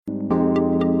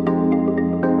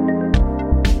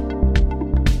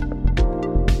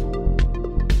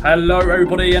Hello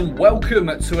everybody and welcome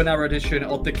to another edition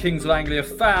of the Kings of Anglia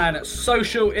Fan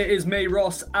Social. It is me,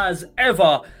 Ross, as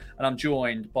ever, and I'm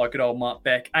joined by good old Mark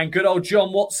Beck and good old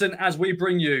John Watson as we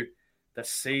bring you the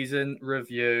season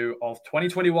review of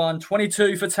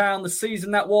 2021-22 for Town, the season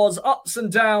that was ups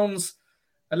and downs,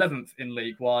 11th in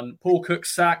League One, Paul Cook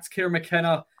sacked, Kieran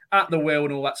McKenna at the wheel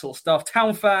and all that sort of stuff.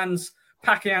 Town fans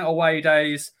packing out away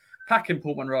days, packing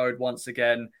Portman Road once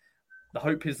again. The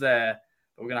hope is there.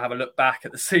 We're going to have a look back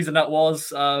at the season that was.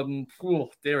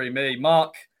 Dearie me.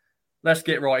 Mark, let's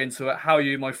get right into it. How are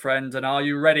you, my friend? And are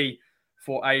you ready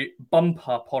for a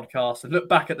bumper podcast and look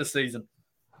back at the season?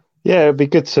 Yeah, it'd be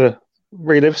good to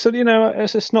relive. So,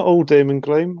 it's not all doom and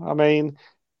gloom. I mean,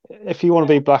 if you want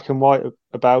to be black and white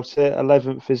about it,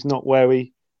 11th is not where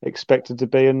we expected to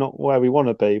be and not where we want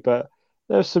to be. But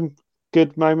there's some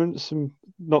good moments, some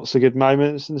not so good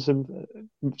moments, and some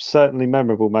certainly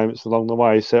memorable moments along the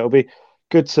way. So it'll be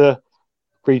good to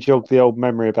re-jog the old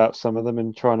memory about some of them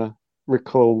and trying to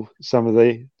recall some of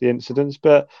the incidents.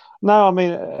 But no, I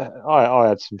mean, I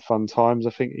had some fun times.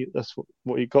 I think that's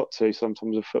what you got to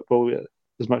sometimes with football.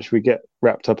 As much as we get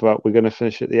wrapped up about we're going to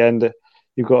finish at the end,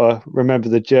 you've got to remember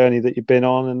the journey that you've been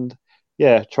on and,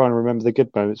 try and remember the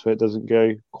good moments where it doesn't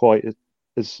go quite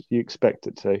as you expect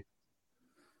it to.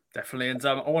 Definitely. And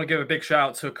I want to give a big shout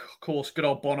out to, of course, good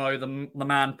old Bono, the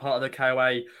man, part of the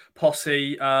KOA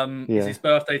posse. It's his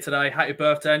birthday today. Happy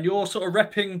birthday. And you're sort of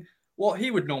repping what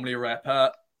he would normally rep,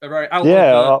 a very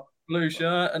out blue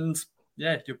shirt and,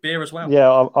 your beer as well.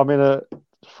 Yeah, I'm in a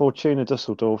Fortuna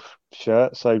Düsseldorf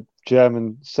shirt, so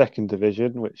German second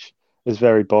division, which is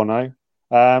very Bono.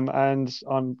 And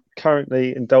I'm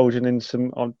currently indulging in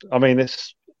some,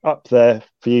 it's up there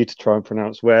for you to try and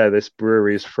pronounce where this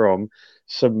brewery is from.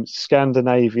 Some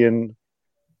Scandinavian,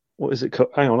 what is it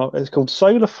called? Hang on, it's called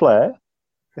Solar Flare.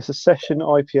 It's a session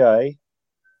IPA.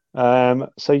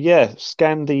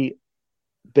 Scandi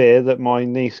beer that my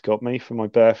niece got me for my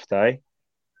birthday.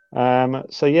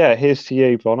 Here's to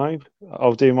you, Bono.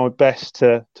 I'll do my best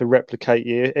to replicate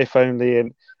you, if only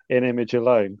in image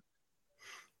alone.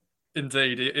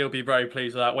 Indeed, he'll be very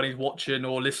pleased with that. When he's watching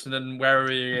or listening, wherever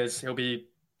he is, he'll be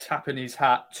tapping his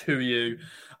hat to you.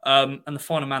 And the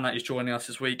final man that is joining us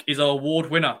this week is our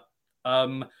award winner.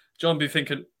 John be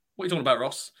thinking, what are you talking about,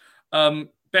 Ross?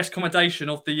 Best Commendation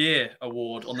of the Year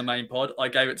award on the main pod. I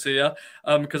gave it to you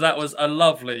because that was a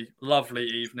lovely, lovely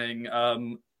evening.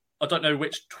 I don't know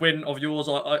which twin of yours,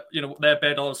 their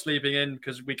bed I was sleeping in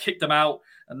because we kicked them out,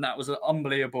 and that was an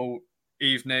unbelievable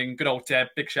evening. Good old Deb,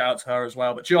 big shout out to her as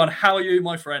well. But John, how are you,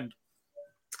 my friend?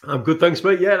 I'm good, thanks,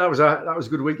 mate. Yeah, that was a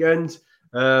good weekend.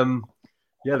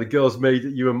 The girls made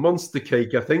you a monster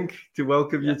cake, I think, to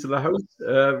welcome you to the house.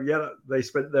 They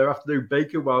spent their afternoon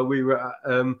baking while we were at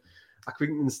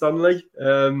Accrington Stanley.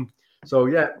 Or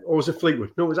was it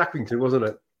Fleetwood? No, it was Accrington, wasn't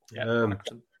it?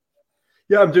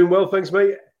 I'm doing well, thanks,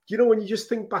 mate. You know, when you just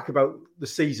think back about the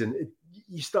season,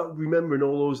 you start remembering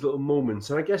all those little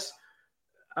moments. And I guess,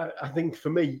 I think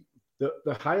for me,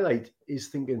 the highlight is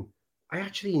thinking, I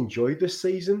actually enjoyed this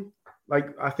season.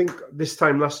 Like, I think this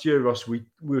time last year, Ross, we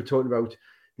were talking about,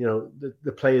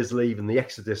 the players leave and the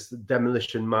exodus, the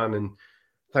demolition man, and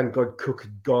thank God Cook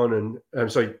had gone, and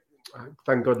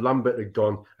thank God Lambert had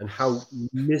gone, and how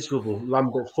miserable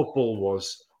Lambert football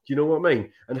was. Do you know what I mean?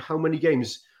 And how many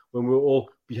games when we were all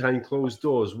behind closed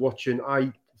doors watching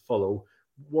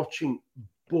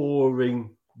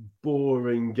boring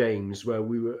games where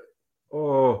we were,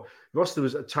 Ross, there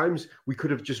was at times we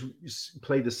could have just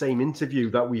played the same interview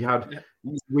that we had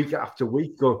week after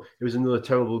week. It was another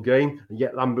terrible game, and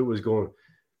yet Lambert was going,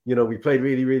 we played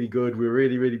really, really good. We were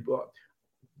really, really...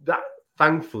 That,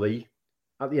 thankfully,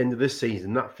 at the end of this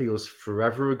season, that feels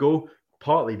forever ago,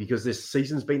 partly because this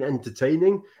season's been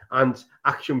entertaining and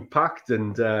action-packed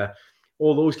and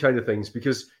all those kind of things.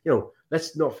 Because,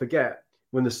 let's not forget,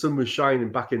 when the sun was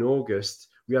shining back in August,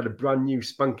 we had a brand new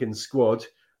spanking squad,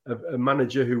 a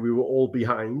manager who we were all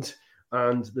behind,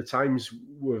 and the times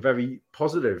were very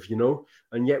positive,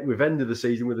 and yet we've ended the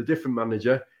season with a different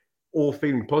manager, all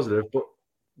feeling positive, but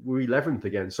we're 11th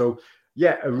again. So,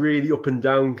 a really up and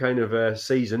down kind of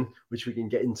season, which we can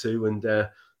get into and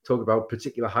talk about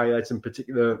particular highlights and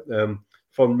particular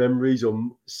fond memories or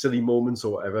silly moments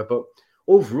or whatever. But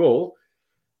overall,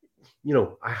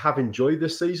 I have enjoyed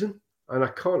this season, and I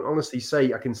can't honestly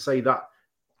say I can say that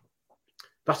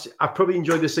I've probably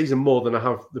enjoyed this season more than I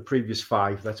have the previous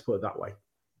 5. Let's put it that way.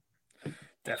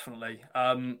 Definitely.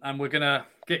 And we're going to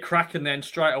get cracking then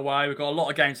straight away. We've got a lot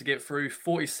of games to get through,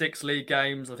 46 league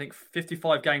games, I think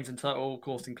 55 games in total, of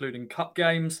course, including cup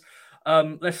games.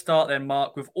 Let's start then,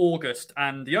 Mark, with August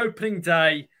and the opening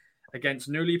day against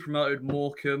newly promoted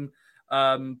Morecambe.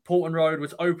 Portman Road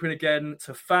was open again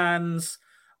to fans,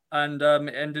 and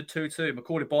it ended 2-2.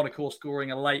 Macaulay Bonne, of course,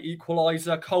 scoring a late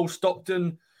equaliser. Cole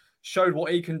Stockton showed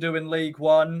what he can do in League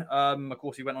One. Of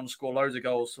course, he went on to score loads of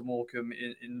goals for Morecambe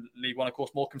in League One. Of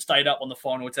course, Morecambe stayed up on the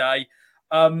final day.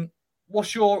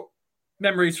 What's your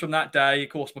memories from that day? Of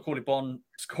course, Macaulay Bonne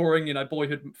scoring,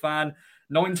 boyhood fan.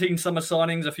 19 summer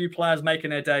signings, a few players making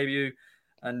their debut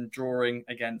and drawing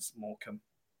against Morecambe.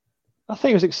 I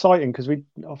think it was exciting because we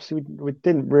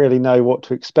didn't really know what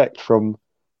to expect from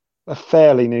a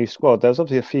fairly new squad. There was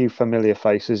obviously a few familiar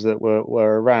faces that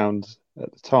were around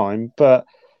at the time, but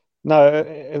no,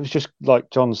 it was just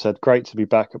like John said, great to be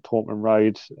back at Portman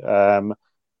Road,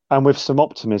 and with some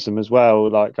optimism as well.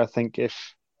 Like, I think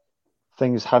if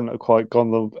things hadn't quite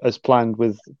gone as planned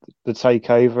with the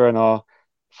takeover and our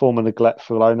former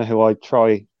neglectful owner, who I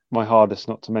try my hardest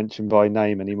not to mention by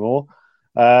name anymore,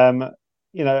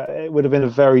 it would have been a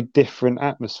very different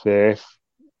atmosphere if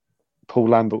Paul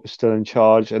Lambert was still in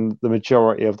charge and the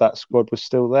majority of that squad was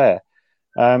still there.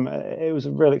 It was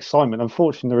a real excitement.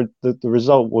 Unfortunately, the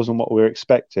result wasn't what we were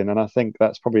expecting, and I think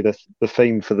that's probably the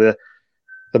theme for the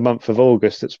month of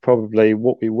August. It's probably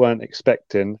what we weren't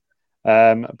expecting. But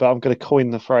I'm going to coin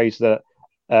the phrase that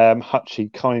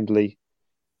Hutchie kindly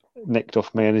nicked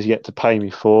off me and is yet to pay me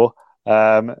for.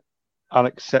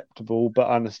 Unacceptable,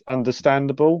 but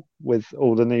understandable with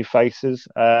all the new faces.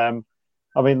 I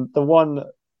mean, the one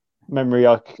memory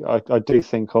I do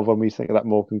think of when we think of that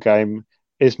Morecambe game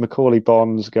is Macaulay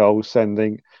Bonne's goal,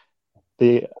 sending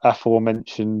the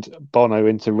aforementioned Bono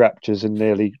into raptures and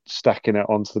nearly stacking it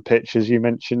onto the pitch, as you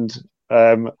mentioned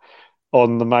on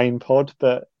the main pod.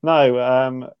 But no,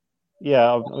 I'm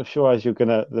sure as you're going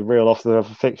to reel off the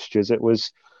other fixtures, it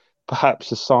was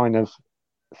perhaps a sign of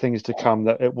things to come,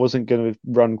 that it wasn't going to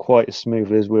run quite as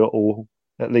smoothly as we were all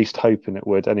at least hoping it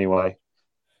would anyway.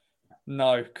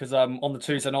 No, because on the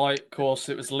Tuesday night, of course,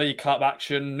 it was League Cup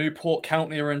action. Newport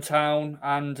County are in town,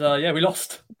 and we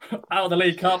lost out of the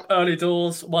League Cup early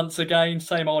doors once again.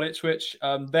 Same old Ipswich.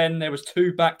 Then there was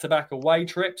 2 back-to-back away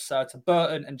trips to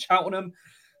Burton and Cheltenham.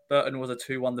 Burton was a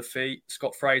 2-1 defeat.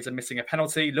 Scott Fraser missing a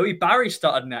penalty. Louis Barry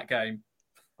started in that game.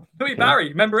 Barry,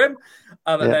 remember him?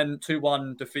 And then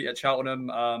 2-1 defeat at Cheltenham.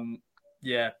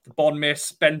 The Bonne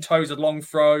miss. Ben Tozer long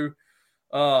throw.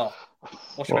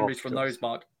 What's your memories from those,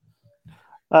 Mark?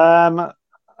 I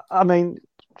mean,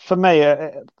 for me,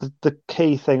 the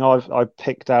key thing I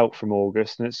picked out from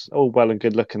August, and it's all well and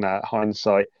good looking at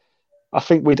hindsight, I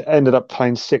think we'd ended up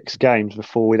playing 6 games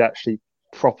before we'd actually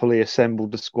properly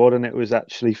assembled the squad and it was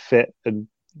actually fit and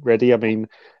ready. I mean,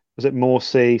 was it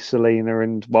Morsey, Selina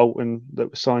and Walton that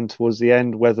were signed towards the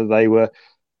end, whether they were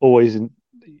always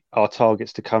our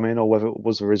targets to come in or whether it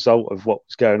was a result of what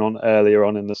was going on earlier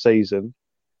on in the season.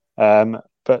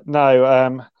 But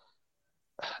no,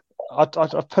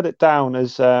 I've put it down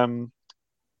as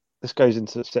this goes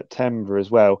into September as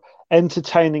well.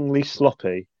 Entertainingly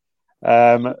sloppy.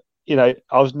 I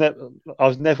was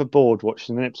never bored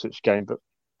watching an Ipswich game, but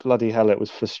bloody hell, it was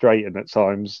frustrating at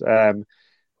times.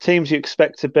 Teams you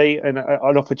expect to beat and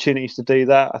opportunities to do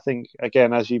that, I think,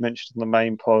 again, as you mentioned on the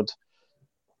main pod,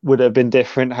 would have been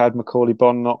different had Macaulay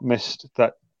Bonne not missed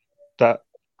that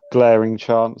glaring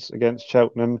chance against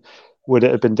Cheltenham. Would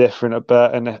it have been different at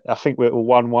Burton? I think we were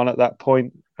 1-1 at that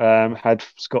point. Had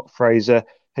Scott Fraser,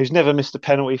 who's never missed a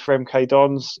penalty for MK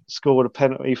Dons, scored a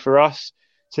penalty for us,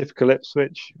 typical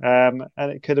Ipswich, and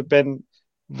it could have been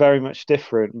very much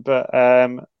different. But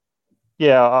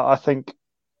I think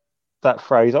that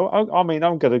phrase, I mean,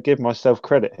 I'm going to give myself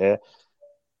credit here.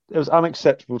 It was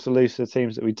unacceptable to lose to the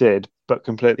teams that we did, but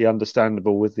completely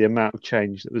understandable with the amount of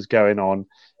change that was going on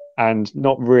and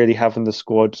not really having the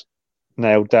squad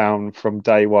nailed down from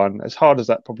day one. As hard as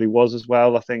that probably was as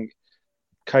well, I think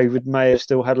COVID may have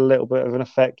still had a little bit of an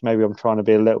effect. Maybe I'm trying to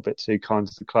be a little bit too kind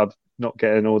to the club, not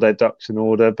getting all their ducks in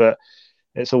order, but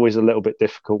it's always a little bit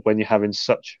difficult when you're having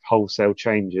such wholesale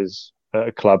changes at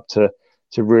a club to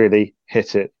really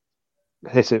hit it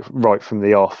right from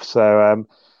the off. So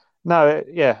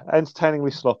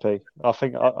entertainingly sloppy. I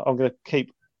think I'm going to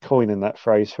keep coining that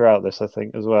phrase throughout this, I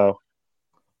think, as well.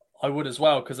 I would as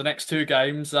well, because the next 2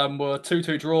 games were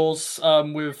 2-2 draws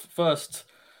with first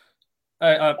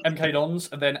MK Dons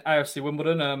and then AFC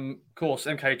Wimbledon. Of course,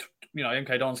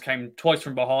 MK Dons came twice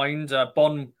from behind.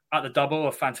 Bonne at the double,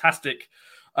 a fantastic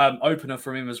opener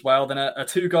from him as well. Then a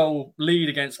 2-goal lead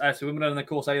against AFC Wimbledon, and of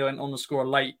course they went on to score a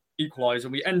late equaliser.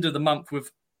 And we ended the month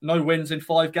with no wins in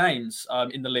 5 games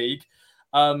in the league.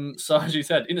 So as you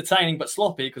said, entertaining but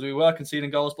sloppy because we were conceding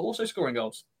goals but also scoring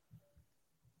goals.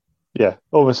 Yeah,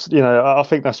 almost. I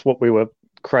think that's what we were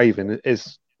craving,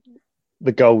 is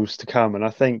the goals to come. And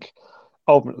I think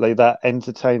ultimately that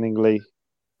entertainingly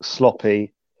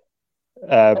sloppy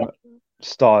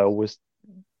style was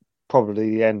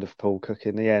probably the end of Paul Cook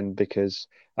in the end, because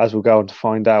as we'll go on to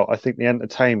find out, I think the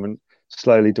entertainment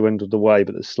slowly dwindled away,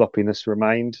 but the sloppiness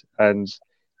remained. And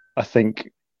I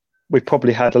think he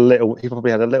probably had a little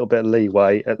bit of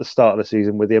leeway at the start of the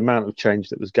season with the amount of change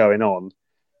that was going on,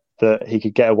 that he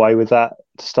could get away with that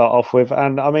to start off with.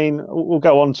 And I mean, we'll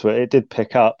go on to it. It did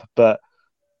pick up, but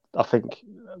I think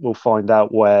we'll find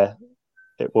out where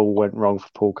it all went wrong for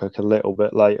Paul Cook a little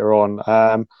bit later on.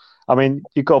 I mean,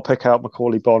 you've got to pick out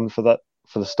Macaulay Bonne for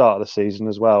the start of the season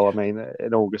as well. I mean,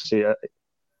 in August,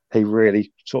 he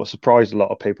really sort of surprised a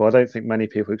lot of people. I don't think many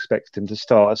people expected him to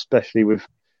start, especially with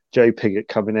Joe Pigott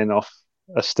coming in off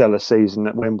a stellar season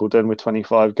at Wimbledon with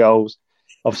 25 goals.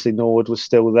 Obviously, Norwood was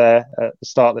still there at the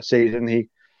start of the season. He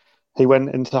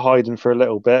went into hiding for a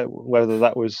little bit. Whether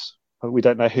that was, we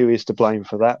don't know who is to blame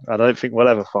for that. I don't think we'll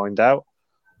ever find out.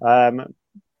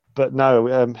 But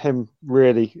no, him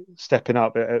really stepping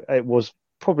up, it was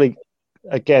probably,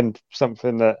 again,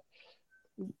 something that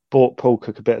bought Paul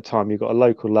Cook a bit of time. You've got a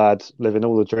local lad living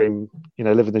the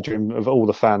dream of all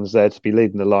the fans there, to be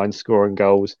leading the line, scoring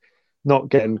goals, not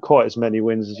getting quite as many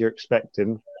wins as you're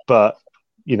expecting, but,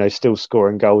 still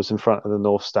scoring goals in front of the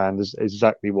North Stand is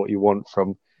exactly what you want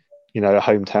from, a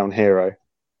hometown hero.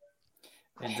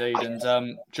 Indeed.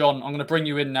 And John, I'm going to bring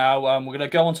you in now. We're going to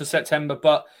go on to September,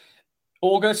 but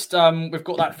August, we've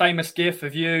got that famous gif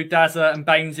of you, Dazza and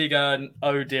Bainesy going,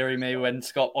 oh, dearie me, when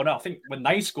Scott... Oh, no, I think when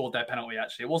they scored their penalty,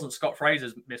 actually. It wasn't Scott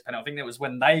Fraser's missed penalty. I think it was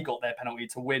when they got their penalty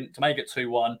to make it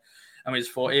 2-1. And we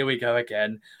just thought, here we go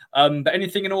again. But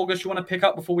anything in August you want to pick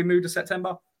up before we move to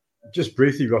September? Just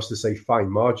briefly, Ross, to say fine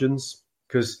margins.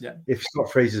 Because if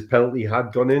Scott Fraser's penalty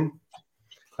had gone in,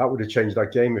 that would have changed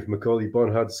that game. If Macaulay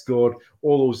Bonne had scored,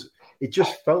 all those... It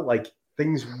just felt like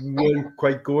things weren't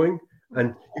quite going.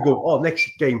 And you go, next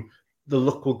game, the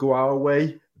luck will go our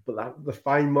way. But the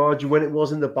fine margin, when it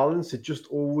was in the balance, it just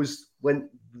always went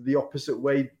the opposite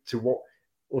way to what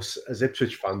us as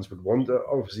Ipswich fans would want.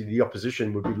 Obviously, the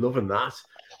opposition would be loving that.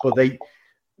 But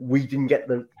we didn't get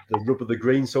the rub of the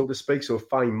green, so to speak. So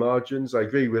fine margins. I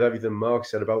agree with everything Mark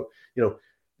said about,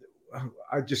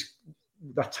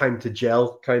 that time to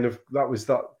gel kind of, that was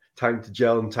that time to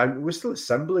gel and time. We're still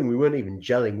assembling. We weren't even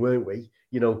gelling, weren't we?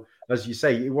 As you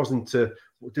say, it wasn't.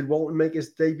 Did Walton make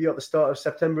his debut at the start of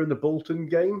September in the Bolton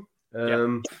game?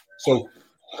 So,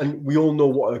 and we all know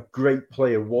what a great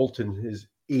player Walton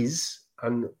is,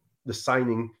 and the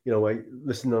signing. I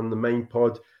listened on the main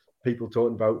pod, people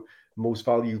talking about most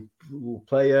valuable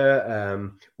player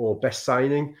or best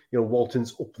signing.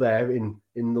 Walton's up there in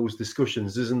those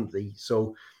discussions, isn't he?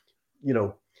 So,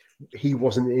 he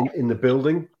wasn't in the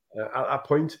building at that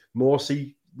point.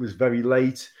 Morsey was very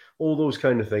late. All those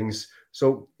kind of things.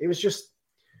 So it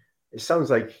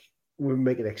sounds like we're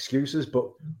making excuses, but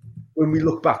when we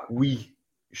look back, we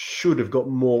should have got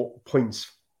more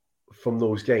points from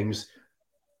those games,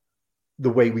 the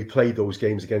way we played those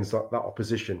games against that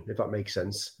opposition, if that makes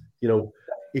sense.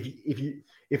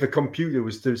 If a computer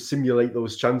was to simulate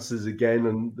those chances again,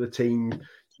 and the team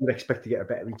would expect to get a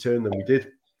better return than we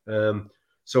did.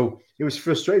 So it was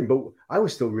frustrating, but I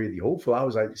was still really hopeful. I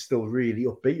was still really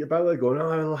upbeat about it, going,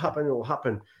 it'll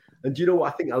happen. And do you know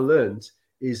what I think I learned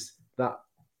is that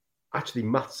actually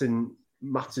maths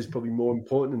is probably more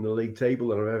important in the league table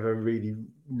than I've ever really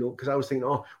known. Because I was thinking,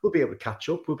 we'll be able to catch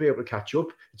up.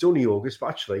 It's only August, but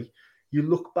actually you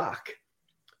look back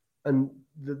and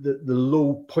the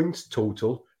low points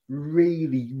total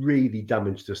really, really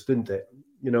damaged us, didn't it?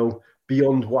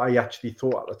 Beyond what I actually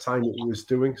thought at the time it was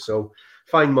doing. So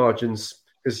fine margins,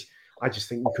 because I just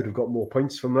think we could have got more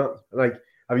points from that.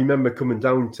 I remember coming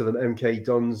down to the MK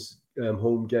Dons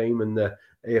home game and the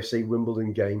AFC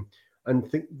Wimbledon game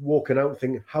and walking out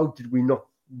thinking, how did we not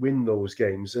win those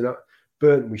games? And at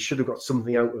Burton, we should have got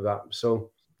something out of that.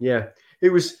 So, yeah, it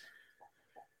was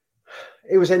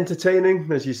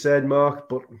entertaining, as you said, Mark,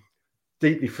 but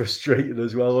deeply frustrating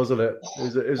as well, wasn't it?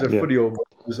 It was a funny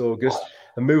August.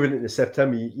 And moving into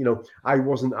September, I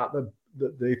wasn't at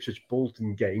the Ipswich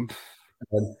Bolton game,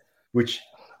 which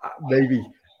maybe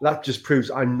that just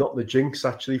proves I'm not the jinx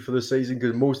actually for the season,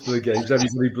 because most of the games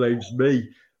everybody blames me.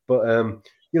 But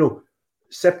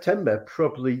September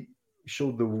probably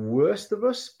showed the worst of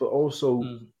us, but also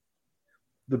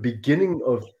the beginning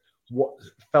of what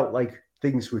felt like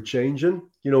things were changing.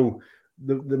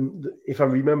 If I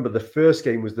remember, the first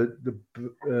game was the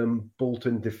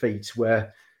Bolton defeat,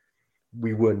 where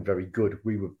we weren't very good.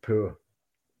 We were poor.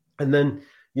 And then,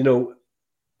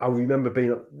 I remember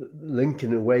being at the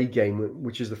Lincoln away game,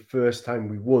 which is the first time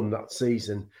we won that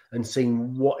season, and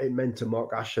seeing what it meant to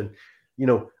Mark Ashton.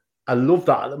 I love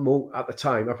that at the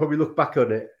time. I probably look back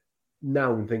on it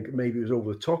now and think maybe it was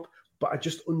over the top, but I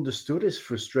just understood his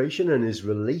frustration and his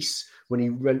release when he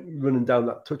went running down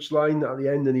that touchline at the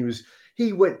end, and he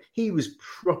was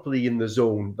properly in the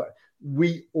zone. But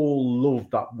we all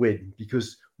loved that win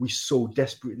because we so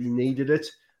desperately needed it,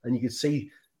 and you could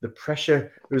see the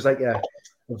pressure. It was like a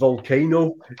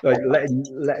volcano, like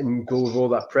letting go of all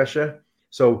that pressure.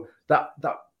 So that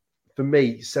for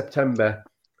me, September,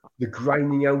 the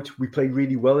grinding out. We played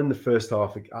really well in the first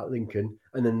half at Lincoln,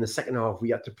 and then the second half we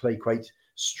had to play quite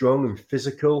strong and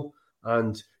physical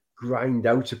and grind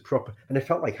out a proper. And it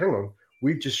felt like, hang on,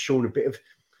 we've just shown a bit of.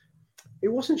 It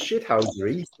wasn't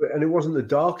shithousery, and it wasn't the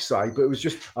dark side, but it was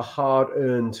just a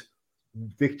hard-earned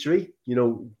victory.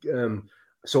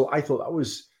 So I thought that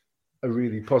was a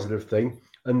really positive thing.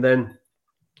 And then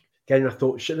again, I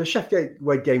thought the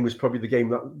Sheffield game was probably the game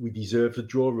that we deserved to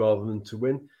draw rather than to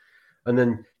win. And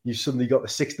then you suddenly got the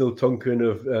 6-0 Tonkin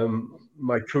of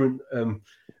my current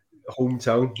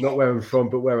hometown, not where I'm from,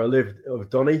 but where I lived, of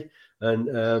Donny. And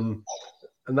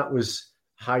that was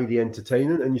highly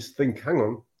entertaining. And you think, hang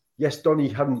on, yes, Donny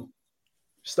hadn't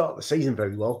started the season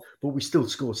very well, but we still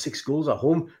scored 6 goals at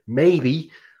home.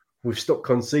 Maybe we've stopped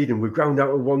conceding. We've ground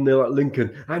out a 1-0 at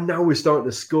Lincoln, and now we're starting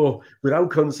to score without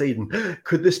conceding.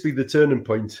 Could this be the turning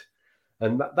point?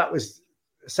 And that was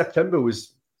September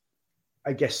was,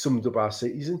 I guess, summed up our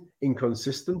season.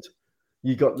 Inconsistent.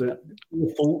 You got the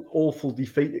awful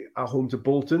defeat at home to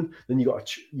Bolton. Then you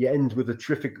end with a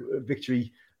terrific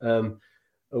victory at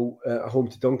home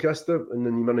to Doncaster, and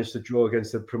then you managed to draw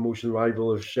against the promotion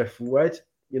rival of Sheffield Wednesday.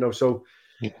 So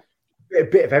a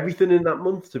bit of everything in that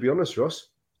month, to be honest, Ross.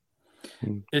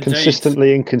 Indeed.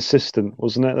 Consistently inconsistent,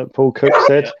 wasn't it? That Paul Cook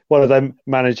said. Yeah. One of them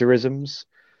managerisms.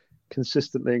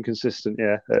 Consistently inconsistent.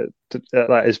 Yeah,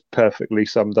 that is perfectly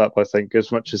summed up. I think,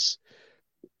 as much as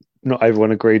not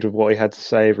everyone agreed with what he had to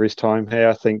say over his time here,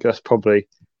 I think that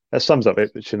sums up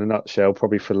Ipswich in a nutshell.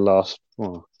 Probably for the last,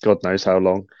 God knows how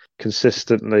long.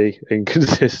 Consistently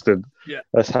inconsistent. Yeah,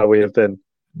 that's how we have been.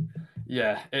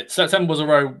 Yeah, September was a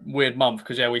very weird month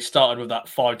because we started with that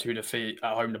 5-2 defeat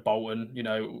at home to Bolton.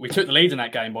 We took the lead in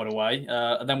that game, by the way,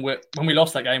 and then when we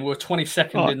lost that game, we were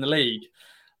 22nd in the league.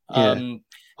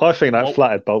 I think that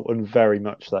flattered Bolton very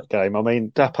much, that game. I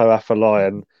mean, Dapo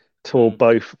Afolayan tore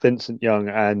both Vincent Young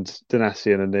and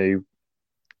Donacien a new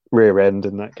rear end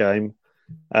in that game.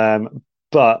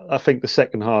 But I think the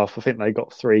second half, I think they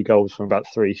got 3 goals from about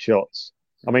 3 shots.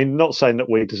 I mean, not saying that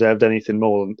we deserved anything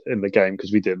more in the game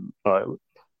because we didn't, but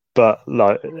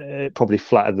it probably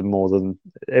flattered them more than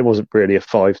it wasn't really a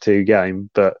 5-2 game.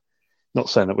 But not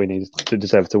saying that we needed to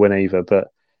deserve to win either. But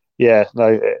yeah,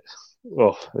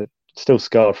 it's still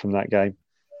scarred from that game.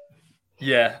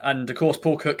 Yeah, and of course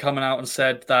Paul Cook coming out and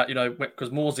said that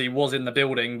because Morsey was in the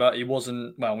building, but he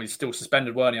wasn't. Well, he's still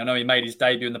suspended, weren't he? I know he made his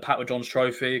debut in the Pat Johns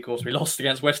Trophy. Of course, we lost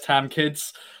against West Ham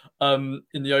Kids in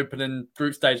the opening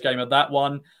group stage game of that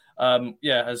one.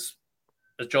 As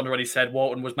John already said,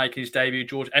 Walton was making his debut.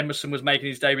 George Emerson was making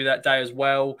his debut that day as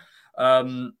well.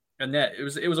 It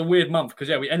was a weird month because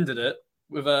we ended it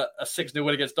with a 6-0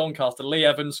 win against Doncaster. Lee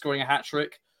Evans scoring a hat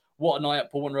trick. What a night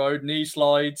at Portman Road. Knee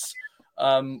slides.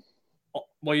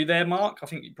 Were you there, Mark? I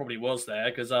think you probably was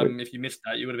there because if you missed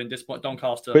that, you would have been disappointed.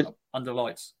 Doncaster under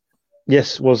lights.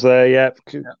 Yes, was there? Yeah.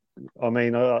 I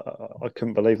mean, I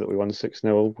couldn't believe that we won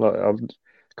 6-0. I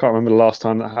can't remember the last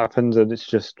time that happened, and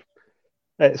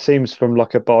it seems from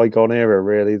like a bygone era,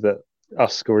 really, that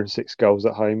us scoring 6 goals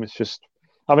at home. It's just,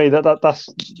 I mean, that's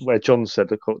where John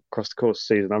said across the course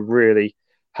of the season. I really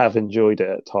have enjoyed it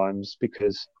at times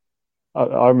because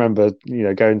I remember,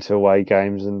 going to away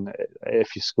games, and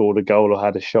if you scored a goal or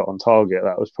had a shot on target,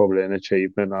 that was probably an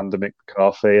achievement under Mick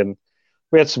McCarthy. And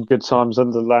we had some good times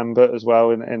under Lambert as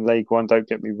well in League One. Don't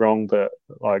get me wrong, but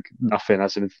nothing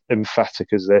as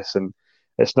emphatic as this. And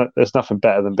there's nothing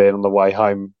better than being on the way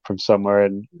home from somewhere,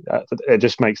 and it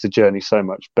just makes the journey so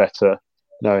much better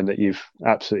knowing that you've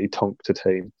absolutely tonked a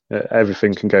team.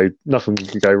 Nothing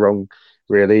can go wrong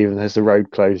really. Even as the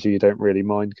road closure, you don't really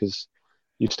mind because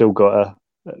you've still got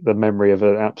the memory of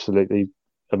an absolutely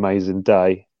amazing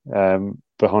day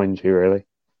behind you, really.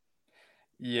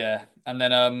 Yeah, and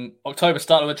then October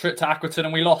started with a trip to Accrington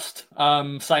and we lost.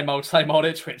 Same old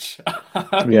Ipswich.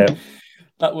 Yeah.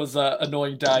 That was an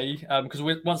annoying day because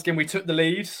once again we took the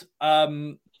lead.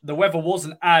 The weather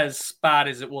wasn't as bad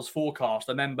as it was forecast.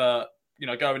 I remember,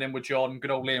 going in with John, good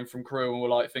old Liam from Crewe, and we're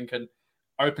like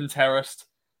open terraced.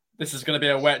 This is going to be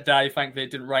a wet day. Thankfully,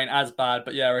 it didn't rain as bad.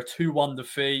 But yeah, a 2-1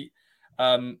 defeat.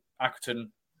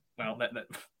 Accrington,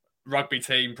 rugby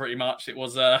team, pretty much. It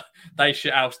was they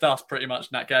shit-housed us pretty much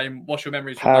in that game. What's your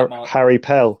memories from that, Mark? Harry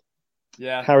Pell.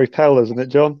 Yeah. Harry Pell, isn't it,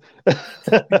 John?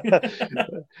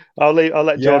 I'll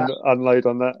let Yeah, John unload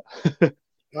on that.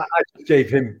 I just gave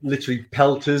him literally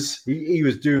pelters. He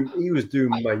was doing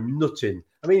my nutting.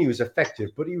 I mean, he was effective,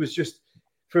 but he was just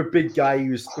for a big guy. He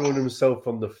was throwing himself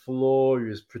on the floor. He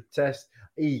was protest.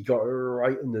 He got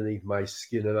right underneath my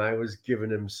skin, and I was giving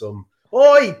him some.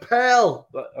 Oi, Pell!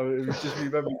 I just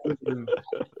remember.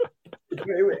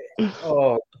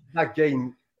 Oh, that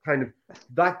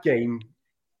game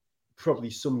probably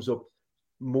sums up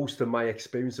most of my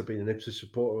experience of being an Ipswich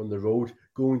supporter on the road,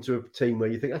 going to a team where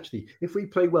you think, actually, if we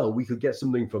play well, we could get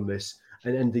something from this,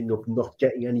 and ending up not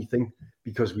getting anything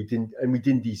because we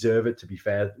didn't deserve it. To be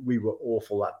fair, we were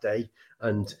awful that day,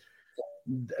 and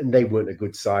they weren't a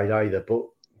good side either. But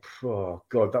oh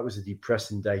God, that was a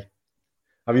depressing day.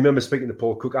 I remember speaking to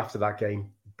Paul Cook after that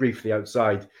game briefly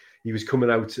outside. He was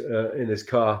coming out in his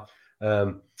car.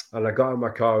 And I got out of my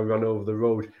car and ran over the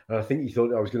road. And I think he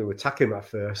thought I was going to attack him at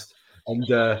first. And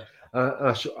I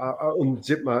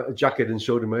unzipped my jacket and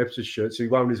showed him my Ipswich shirt. So he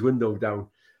wound his window down.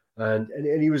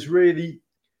 And he was really,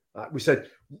 we said,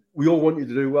 we all want you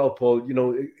to do well, Paul. You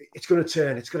know, it's going to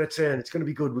turn. It's going to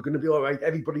be good. We're going to be all right.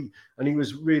 Everybody. And he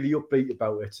was really upbeat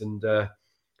about it. And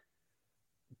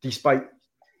despite,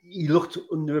 he looked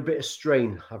under a bit of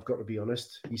strain, I've got to be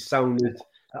honest. He sounded,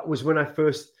 that was when I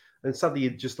first, and sadly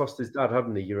he'd just lost his dad,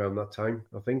 hadn't he, around that time,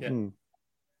 I think.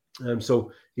 Yeah.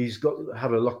 So he's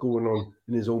had a lot going on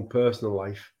in his own personal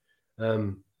life.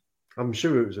 I'm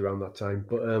sure it was around that time,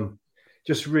 but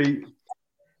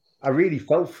I really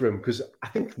felt for him because I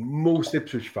think most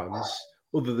Ipswich fans,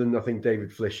 other than I think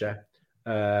David Flisher,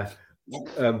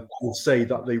 will say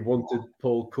that they wanted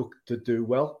Paul Cook to do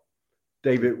well.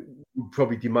 David would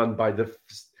probably demand by the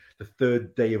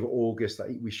third day of August that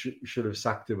we should have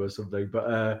sacked him or something.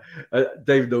 But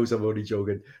David knows I'm only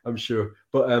joking, I'm sure.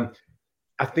 But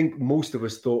I think most of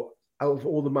us thought, out of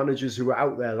all the managers who were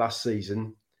out there last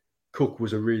season, Cook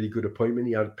was a really good appointment.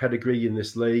 He had pedigree in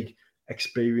this league,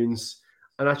 experience.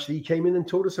 And actually, he came in and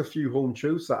told us a few home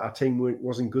truths that our team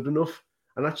wasn't good enough.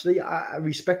 And actually, I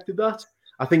respected that.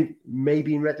 I think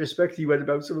maybe in retrospect, he went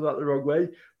about some of that the wrong way.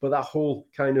 But that whole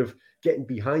kind of getting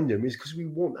behind him is because we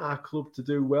want our club to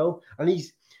do well. And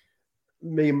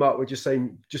me and Mark were just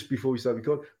saying, just before we started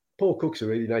recording, Paul Cook's a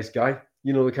really nice guy.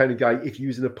 You know, the kind of guy, if you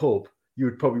was in a pub, you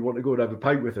would probably want to go and have a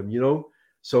pint with him, you know?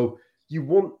 So we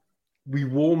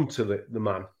warm to the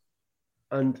man.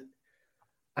 And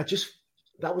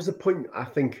that was the point, I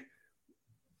think,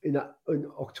 in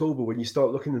October when you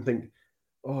start looking and think,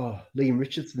 oh, Liam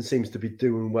Richardson seems to be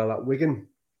doing well at Wigan.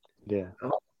 Yeah.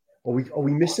 Are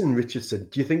we missing Richardson?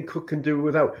 Do you think Cook can do it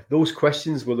without? Those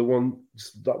questions were the ones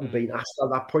that were being asked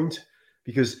at that point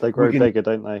because they grow bigger,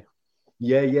 don't they?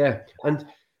 Yeah. And,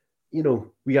 you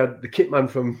know, we had the kit man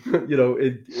from, you know,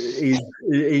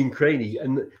 Ian Craney,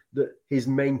 and his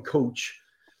main coach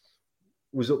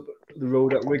was up the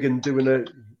road at Wigan doing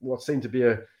what seemed to be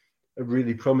a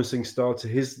really promising start to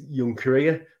his young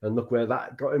career. And look where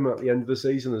that got him at the end of the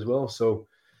season as well. So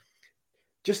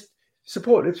just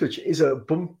support Ipswich is a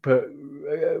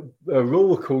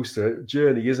roller coaster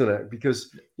journey, isn't it?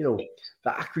 Because, you know, the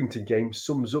Accrington game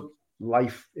sums up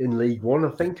life in League One, I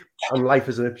think, and life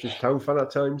as an Ipswich Town fan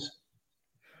at times.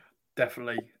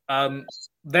 Definitely.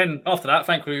 Then after that,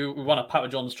 thankfully, we won a Papa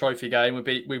John's Trophy game. We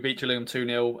beat Gillingham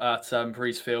 2-0 at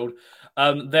Priestfield.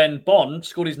 Then Bond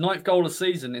scored his 9th goal of the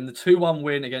season in the 2-1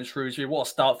 win against Shrewsbury. What a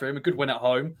start for him. A good win at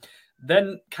home.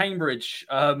 Then Cambridge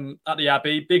at the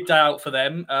Abbey. Big day out for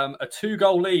them. A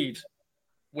 2-goal lead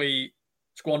we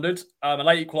squandered. A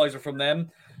late equaliser from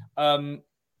them.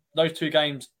 Those two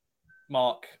games,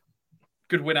 Mark,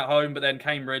 good win at home, but then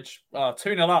Cambridge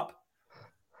 2-0 up.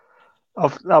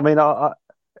 I mean,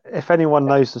 if anyone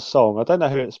knows the song, I don't know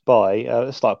who it's by.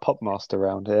 It's like Popmaster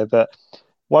around here, but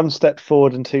 1 step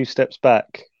forward and 2 steps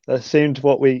back. That seemed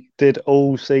what we did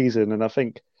all season, and I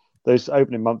think those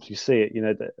opening months you see it. You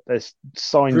know, there's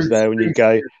signs there when you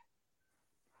go.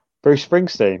 Bruce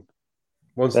Springsteen.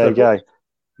 There you go.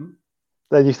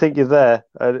 Then you think you're there.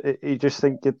 You just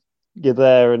think you're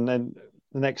there, and then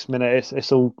the next minute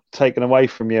it's all taken away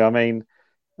from you. I mean,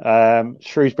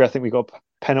 Shrewsbury, I think we got a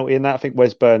penalty in that. I think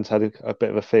Wes Burns had a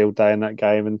bit of a field day in that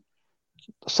game, and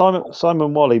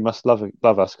Simon Wally must love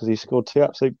us because he scored 2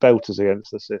 absolute belters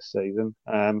against us this season.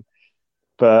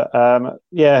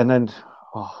 Yeah, and then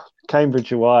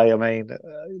Cambridge away. I mean,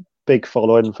 big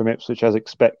following from Ipswich as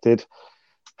expected.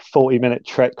 40-minute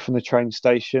trek from the train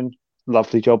station.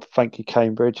 Lovely job. Thank you,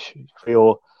 Cambridge, for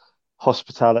your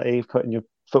hospitality, putting your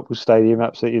football stadium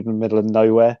absolutely in the middle of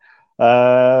nowhere.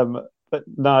 But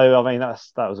no, I mean, that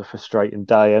was a frustrating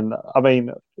day. And I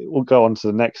mean, we'll go on to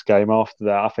the next game after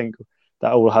that. I think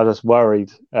that all had us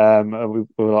worried. And we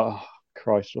were like, oh,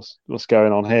 Christ, what's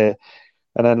going on here?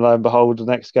 And then lo and behold, the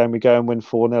next game we go and win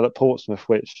 4-0 at Portsmouth,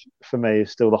 which for me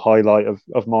is still the highlight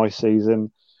of my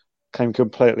season. Came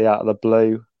completely out of the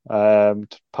blue. Pardon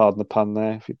the pun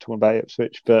there if you're talking about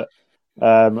Ipswich, but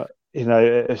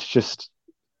it's just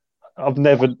I've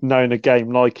never known a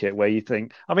game like it where you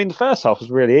think. I mean, the first half was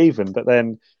really even, but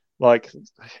then you're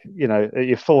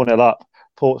 4-0 up.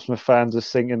 Portsmouth fans are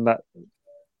singing that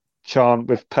chant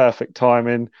with perfect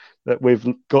timing that we've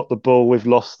got the ball, we've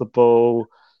lost the ball.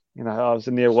 I was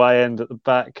in the away end at the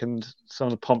back, and some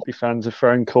of the Pompey fans are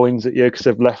throwing coins at you because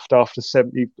they've left after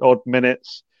 70 odd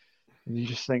minutes. And you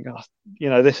just think,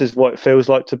 this is what it feels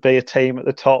like to be a team at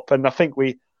the top. And I think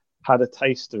we had a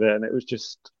taste of it, and it was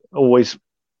just always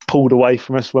pulled away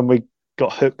from us when we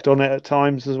got hooked on it at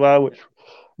times as well, which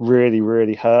really,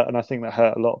 really hurt. And I think that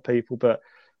hurt a lot of people. But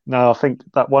no, I think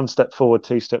that one step forward,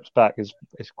 two steps back is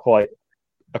quite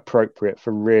appropriate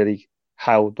for really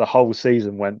how the whole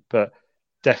season went. But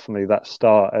definitely that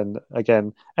start, and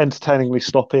again, entertainingly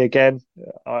sloppy again.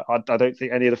 I don't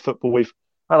think any of the football we've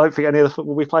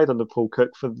played under Paul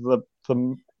Cook for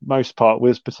the most part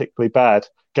was particularly bad.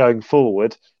 Going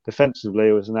forward, defensively,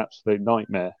 it was an absolute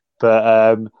nightmare.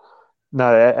 But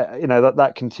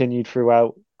that continued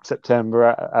throughout September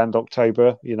and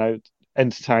October.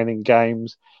 Entertaining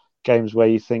games where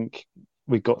you think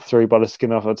we got through by the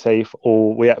skin of our teeth,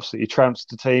 or we absolutely trounced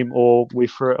the team, or we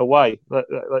threw it away.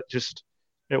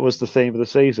 It was the theme of the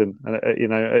season, and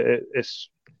it's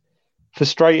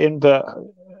frustrating, but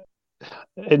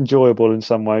enjoyable in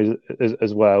some ways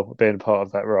as well, being part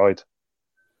of that ride.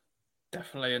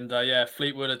 Definitely, and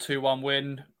Fleetwood a 2-1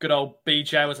 win. Good old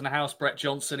BJ was in the house. Brett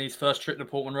Johnson, his first trip to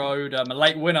Portman Road, a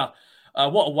late winner.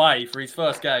 What a way for his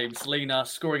first game. Selina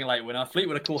scoring a late winner.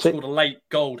 Fleetwood, of course, scored a late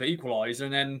goal to equalise,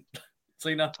 and then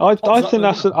Selina. I think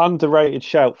that's an underrated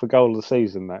shout for goal of the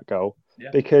season. That goal. Yeah.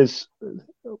 Because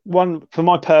one, for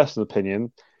my personal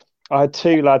opinion, I had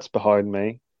two lads behind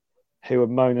me who were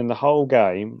moaning the whole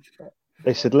game.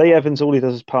 They said Lee Evans, all he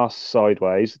does is pass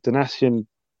sideways. Donatian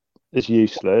is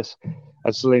useless,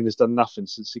 and Selina's done nothing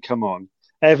since he come on.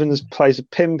 Evans plays a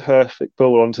pin-perfect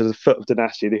ball onto the foot of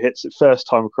Donatian, who hits it first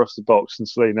time across the box, and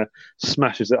Selina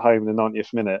smashes it home in the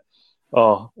 90th minute.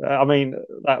 Oh, I mean,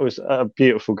 that was a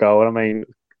beautiful goal. I mean,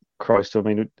 Christ,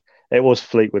 it was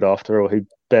Fleetwood after all, who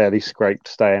barely scraped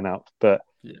staying up. But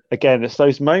again, it's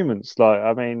those moments.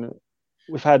 They're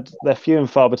few and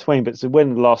far between, but to win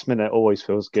in the last minute always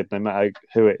feels good, no matter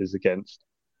who it is against.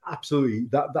 Absolutely.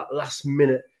 That last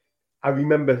minute, I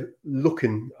remember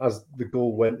looking as the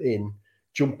goal went in,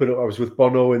 jumping up. I was with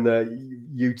Bono in the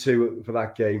U2 for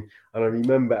that game, and I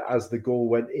remember as the goal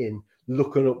went in,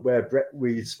 looking up where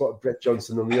we spotted Brett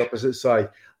Johnson on the opposite side,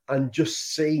 and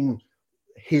just seeing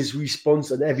his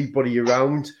response and everybody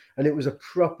around. And it was a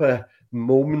proper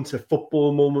moment, a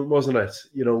football moment, wasn't it?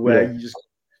 Where you just,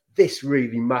 this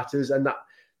really matters. And that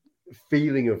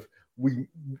feeling of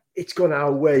it's gone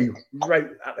our way right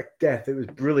at the death. It was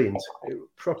brilliant.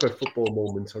 Proper football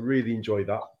moment. I really enjoyed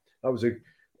that. That was a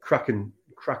cracking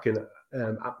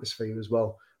atmosphere as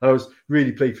well. And I was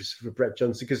really pleased for Brett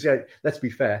Johnson because, let's be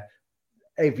fair,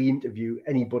 every interview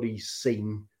anybody's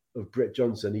seen of Brett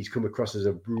Johnson, he's come across as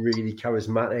a really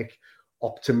charismatic,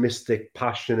 optimistic,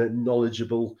 passionate,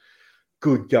 knowledgeable,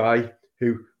 good guy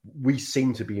who we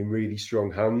seem to be in really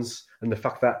strong hands. And the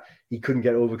fact that he couldn't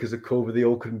get over because of COVID, they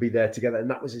all couldn't be there together. And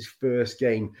that was his first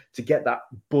game, to get that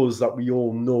buzz that we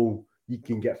all know you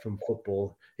can get from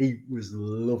football. He was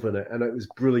loving it. And it was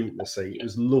brilliant to see. It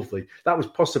was lovely. That was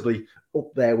possibly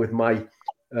up there with my,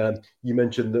 you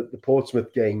mentioned the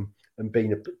Portsmouth game and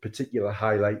being a particular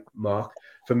highlight, Mark.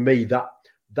 For me,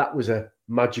 that was a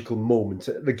magical moment.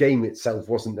 The game itself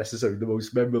wasn't necessarily the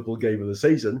most memorable game of the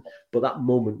season, but that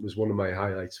moment was one of my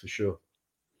highlights for sure.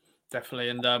 Definitely.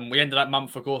 And we ended that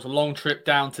month, of course, a long trip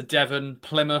down to Devon,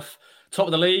 Plymouth, top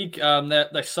of the league.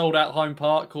 They sold out Home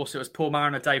Park. Of course, it was Paul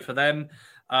Mariner Day for them.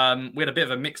 We had a bit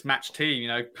of a mixed match team.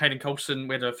 Hayden Colson,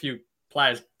 we had a few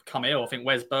players come ill. I think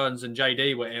Wes Burns and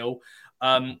JD were ill.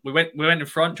 We went in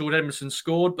front. George Edmondson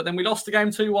scored, but then we lost the game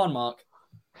 2-1, Mark.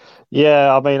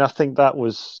 Yeah, I mean, I think that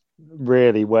was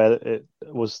really where it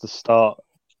was the start,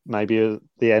 maybe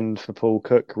the end for Paul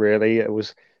Cook, really. It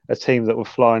was a team that were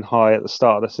flying high at the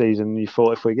start of the season. You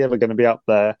thought, if we're ever going to be up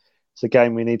there, it's a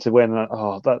game we need to win.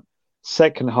 That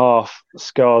second half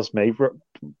scars me.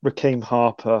 Raheem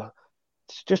Harper,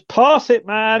 just pass it,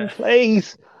 man,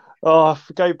 please.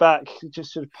 Go back.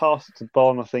 Just should have passed it to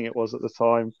Bon, I think it was at the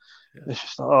time. Yeah. It's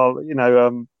just,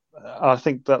 I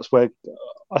think that's where,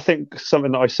 I think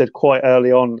something that I said quite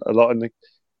early on a lot in the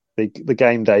the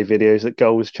game day videos that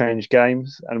goals change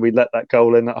games, and we let that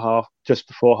goal in at just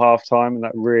before half time, and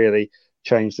that really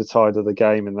changed the tide of the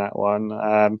game in that one.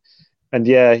 And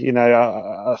yeah,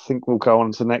 I think we'll go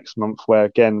on to next month where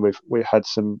again we had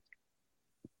some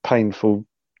painful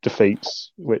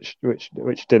defeats, which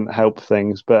didn't help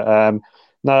things. But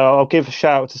no, I'll give a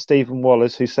shout out to Stephen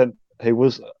Wallace who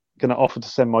was going to offer to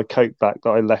send my coat back that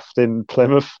I left in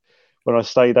Plymouth when I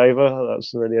stayed over. That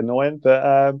was really annoying.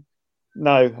 But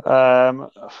no,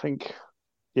 I think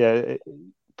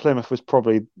Plymouth was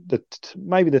probably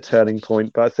maybe the turning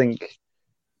point. But I think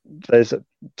there's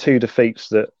 2 defeats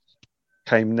that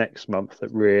came next month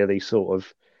that really sort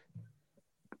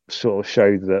of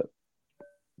showed that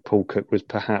Paul Cook was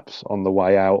perhaps on the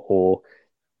way out, or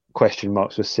question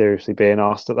marks were seriously being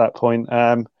asked at that point.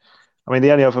 I mean,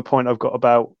 the only other point I've got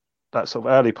about that sort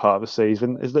of early part of the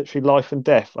season is literally life and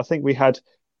death. I think we had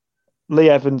Lee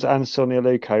Evans and Sonia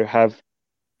Luco have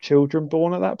children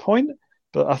born at that point,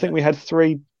 but I think we had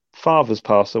 3 fathers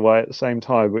pass away at the same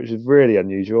time, which is really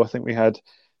unusual. I think we had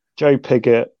Joe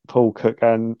Pigott, Paul Cook,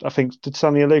 and I think did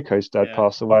Sonia Luco's dad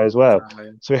pass away as well.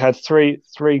 Exactly. So we had three.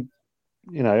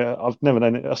 I've never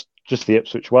known it. That's just the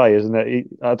Ipswich way, isn't it?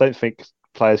 I don't think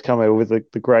players come over with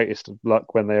the greatest of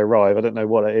luck when they arrive. I don't know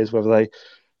what it is, whether they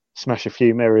smash a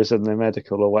few mirrors in their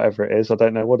medical or whatever it is. I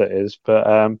don't know what it is, but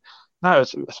no,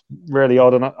 it's really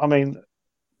odd. And I mean,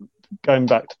 going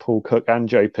back to Paul Cook and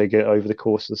Joe Pigott over the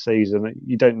course of the season,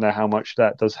 you don't know how much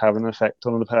that does have an effect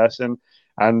on the person.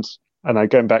 And I know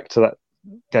going back to that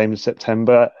game in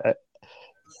September,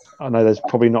 I know there's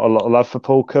probably not a lot of love for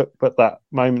Paul Cook, but that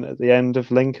moment at the end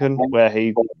of Lincoln where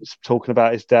he was talking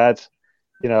about his dad,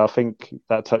 I think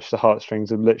that touched the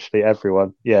heartstrings of literally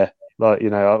everyone. Yeah,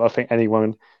 I think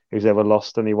anyone who's ever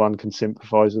lost anyone can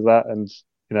sympathise with that, and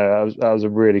that was a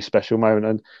really special moment.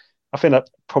 And I think that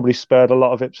probably spurred a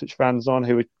lot of Ipswich fans on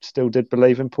who still did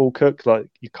believe in Paul Cook. Like,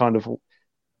 you kind of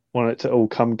want it to all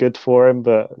come good for him,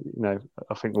 but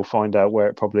I think we'll find out where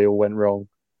it probably all went wrong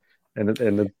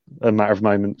in a matter of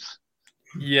moments.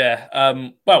 Yeah.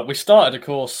 Well, we started, of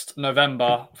course,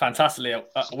 November fantastically at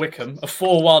Wycombe. A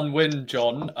 4-1 win,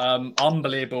 John.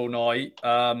 Unbelievable night.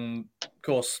 Of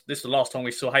course, this is the last time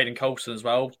we saw Hayden Coulson as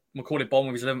well. Macaulay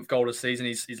Bonne with his 11th goal of the season.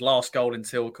 His last goal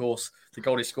until, of course, the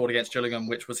goal he scored against Gillingham,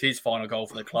 which was his final goal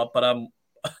for the club. But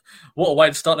what a way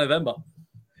to start November.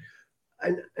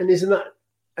 And isn't that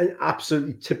an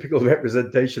absolutely typical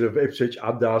representation of Ipswich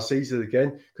and our season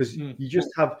again? Because you just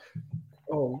have,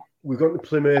 we've gone to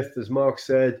Plymouth, as Mark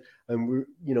said, and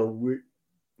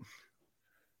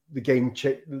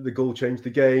the goal changed the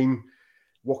game.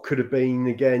 What could have been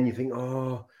again? You think,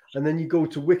 and then you go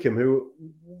to Wycombe, who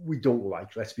we don't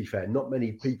like. Let's be fair. Not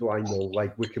many people I know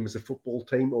like Wycombe as a football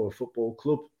team or a football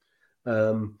club.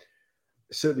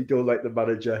 Certainly don't like the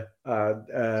manager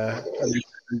and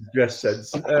dress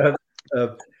sense.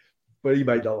 But he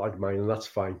might not like mine, and that's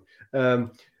fine.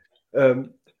 But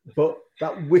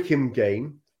that Wycombe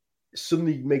game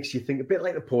suddenly makes you think a bit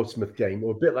like the Portsmouth game,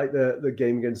 or a bit like the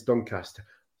game against Doncaster.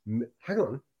 Hang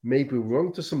on, maybe we're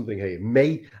wrong to something here.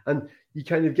 And you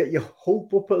kind of get your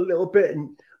hope up a little bit,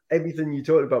 and everything you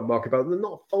talked about, Mark, about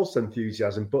not false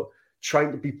enthusiasm, but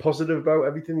trying to be positive about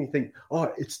everything. You think,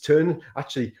 it's turning.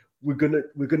 Actually, we're gonna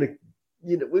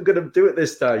do it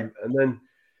this time, and then.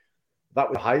 That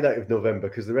was the highlight of November,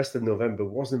 because the rest of November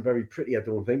wasn't very pretty, I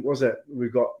don't think, was it?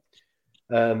 We've got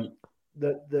the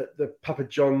Papa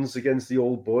John's against the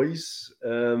Old Boys,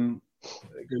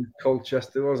 against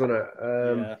Colchester, wasn't it?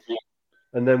 Yeah.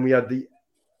 And then we had the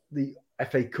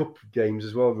FA Cup games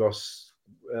as well, Ross.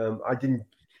 I didn't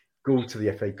go to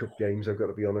the FA Cup games, I've got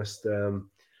to be honest,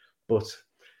 but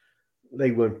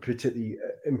they weren't particularly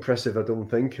impressive, I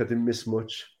don't think. I didn't miss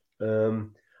much.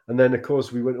 And then, of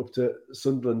course, we went up to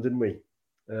Sunderland, didn't we?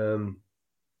 And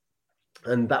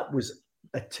that was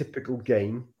a typical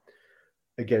game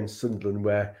against Sunderland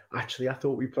where actually I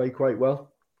thought we played quite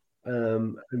well.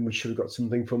 And we should have got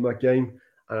something from that game.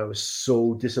 And I was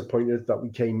so disappointed that we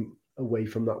came away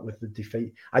from that with the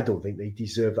defeat. I don't think they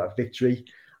deserved that victory.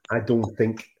 I don't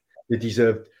think they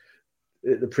deserved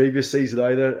the previous season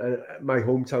either. My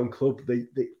hometown club, they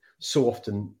so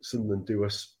often Sunderland do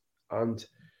us. And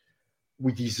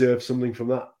we deserve something from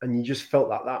that. And you just felt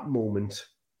that moment,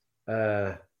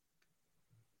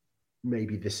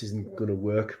 maybe this isn't going to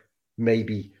work.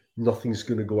 Maybe nothing's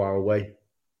going to go our way.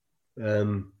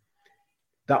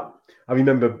 That I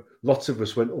remember lots of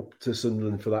us went up to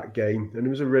Sunderland for that game, and it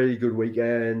was a really good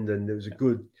weekend, and there was a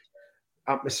good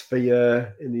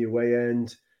atmosphere in the away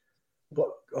end. But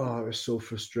it was so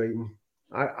frustrating.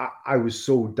 I was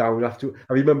so down after.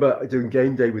 I remember doing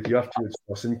game day with you afterwards,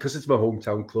 Ross, and because it's my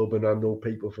hometown club and I know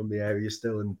people from the area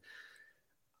still, and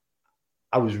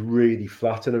I was really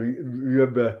flat. And I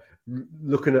remember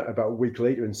looking at about a week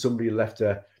later, and somebody left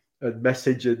a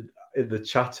message in the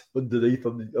chat underneath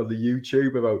on the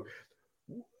YouTube about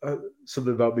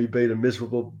something about me being a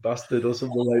miserable bastard or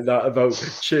something like that, about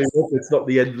cheering up, it's not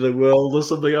the end of the world or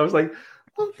something. I was like,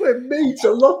 oh, we're mates,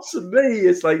 a lot to me.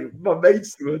 It's like my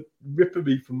mates were ripping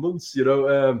me for months,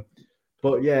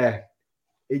 but yeah,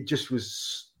 it just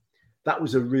was, that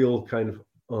was a real kind of,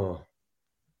 oh,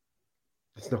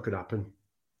 it's not going to happen.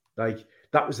 Like,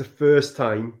 that was the first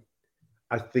time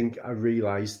I think I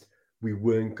realised we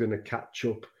weren't going to catch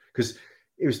up, because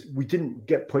we didn't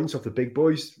get points off the big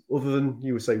boys, other than,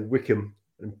 you would say, Wickham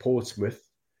and Portsmouth,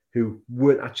 who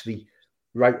weren't actually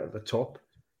right at the top.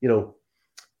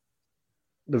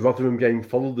 The Rotherham game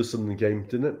followed the Sunderland game,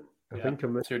 didn't it? I think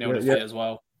 2-0 defeat as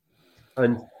well.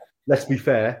 And let's be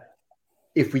fair,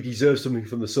 if we deserve something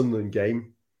from the Sunderland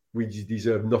game, we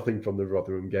deserve nothing from the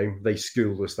Rotherham game. They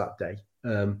schooled us that day.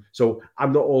 So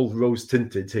I'm not all rose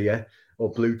tinted here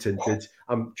or blue tinted.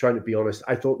 I'm trying to be honest.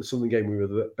 I thought the Sunderland game, we were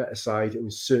the better side, and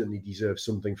we certainly deserved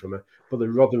something from it. But the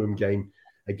Rotherham game,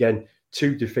 again,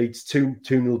 2 defeats,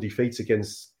 2-0 defeats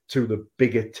against 2 of the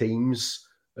bigger teams,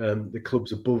 the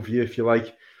clubs above you, if you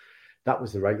like. That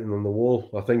was the writing on the wall,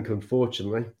 I think,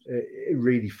 unfortunately. It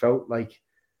really felt like,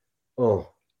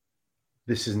 oh,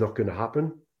 this is not going to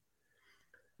happen.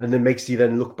 And then makes you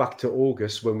then look back to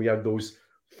August when we had those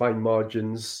fine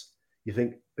margins. You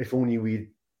think, if only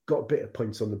we'd got a bit of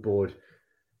points on the board.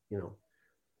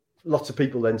 Lots of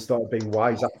people then started being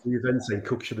wise after the event, saying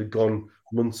Cook should have gone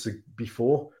months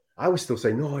before. I was still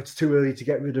saying, no, it's too early to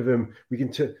get rid of him.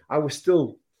 I was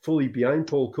still fully behind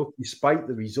Paul Cook, despite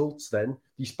the results then,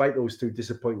 despite those 2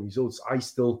 disappointing results. I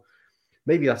still,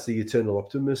 maybe that's the eternal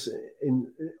optimist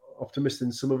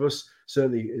in some of us.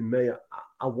 Certainly in me,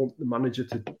 I want the manager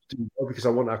to do well because I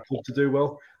want our club to do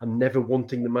well. I'm never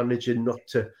wanting the manager not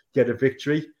to get a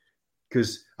victory,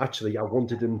 because actually I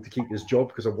wanted him to keep his job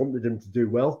because I wanted him to do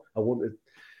well.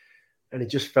 And it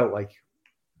just felt like,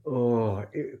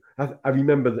 I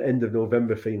remember the end of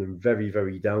November feeling very,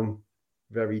 very down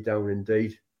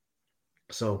indeed.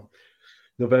 So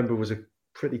November was a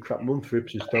pretty crap month for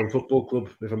Ipswich Town Football Club,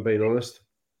 if I'm being honest.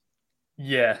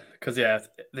 Yeah, because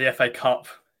the FA Cup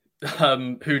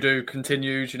hoodoo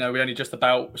continues. We only just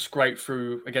about scraped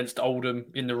through against Oldham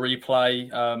in the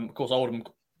replay. Of course, Oldham,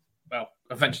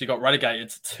 eventually got relegated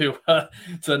to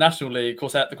the National League. Of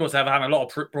course, they're having a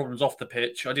lot of problems off the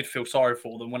pitch. I did feel sorry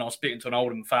for them when I was speaking to an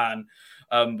Oldham fan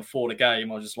before the game.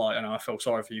 I was just like, I feel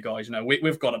sorry for you guys.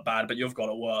 We've got it bad, but you've got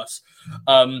it worse.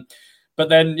 But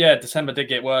then, December did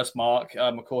get worse, Mark.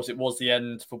 Of course, it was the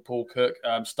end for Paul Cook.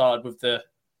 Started with the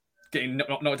getting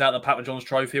knocked out of the Papa John's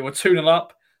Trophy. We're 2-0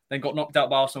 up, then got knocked out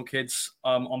by Arsenal kids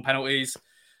on penalties.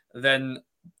 Then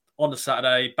on the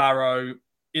Saturday, Barrow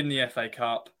in the FA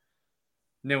Cup,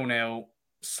 0-0.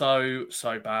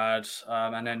 So bad.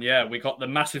 And then, we got the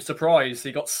massive surprise.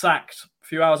 He got sacked a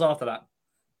few hours after that.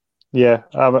 Yeah,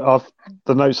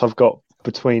 the notes I've got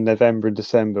between November and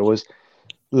December was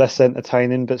less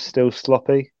entertaining, but still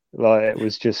sloppy. Like, it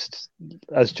was just,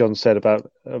 as John said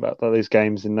about those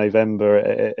games in November,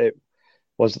 it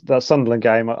was that Sunderland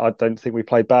game. I don't think we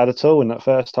played bad at all in that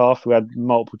first half. We had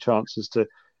multiple chances to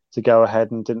go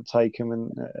ahead and didn't take them.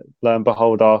 And lo and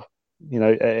behold,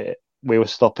 we were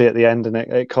sloppy at the end, and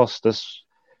it cost us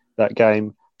that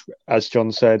game. As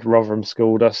John said, Rotherham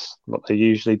schooled us, what they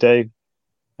usually do.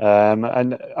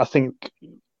 And I think,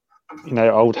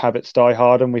 old habits die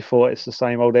hard, and we thought it's the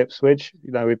same old Ipswich.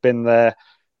 We've been there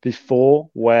before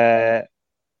where,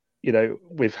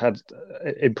 we've had,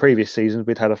 in previous seasons,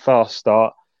 we'd had a fast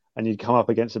start and you'd come up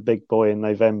against a big boy in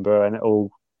November and it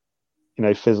all,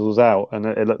 fizzles out, and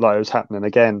it looked like it was happening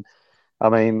again. I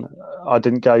mean, I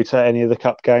didn't go to any of the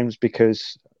cup games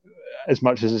because, as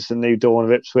much as it's a new dawn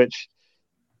of Ipswich,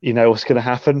 what's going to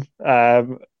happen. I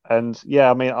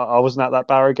wasn't at that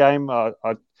Barrow game.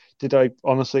 Did I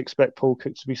honestly expect Paul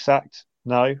Cook to be sacked?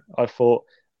 No. I thought,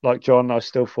 like John, I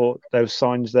still thought there were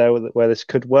signs there where this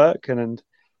could work, and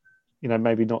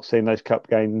maybe not seeing those cup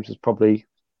games has probably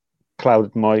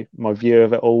clouded my view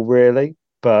of it all, really.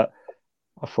 But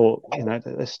I thought,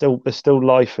 there's still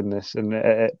life in this, and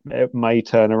it may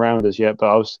turn around as yet.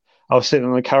 But I was sitting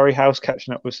in the Curry House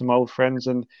catching up with some old friends,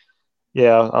 and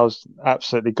I was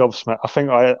absolutely gobsmacked. I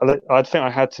think I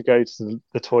had to go to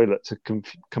the toilet to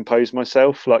compose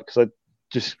myself, because I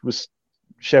just was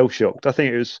shell shocked. I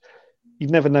think it was, you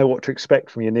never know what to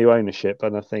expect from your new ownership,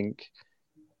 and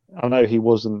I know he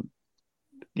wasn't,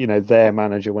 their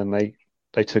manager when they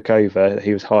they took over,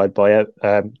 he was hired by no,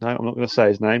 I'm not going to say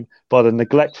his name, by the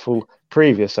neglectful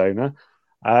previous owner.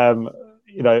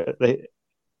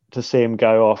 To see him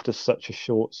go after such a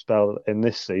short spell in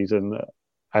this season,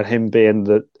 and him being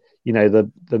the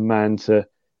man to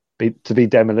be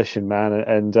demolition man,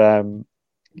 and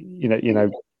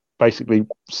basically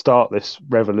start this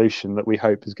revolution that we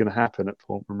hope is going to happen at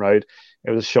Portman Road.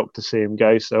 It was a shock to see him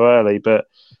go so early, but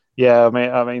yeah,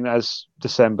 I mean, as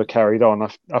December carried on,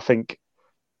 I think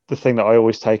the thing that I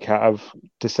always take out of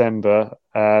December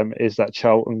is that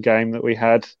Charlton game that we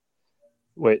had,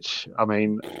 which, I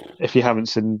mean, if you haven't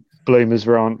seen Bloomer's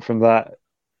rant from that,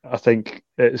 I think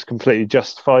it's completely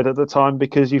justified at the time,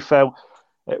 because you felt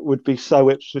it would be so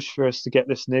Ipswich for us to get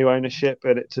this new ownership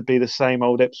and it to be the same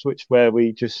old Ipswich where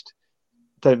we just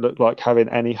don't look like having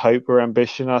any hope or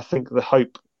ambition. I think the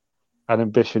hope and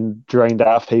ambition drained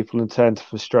out of people and turned to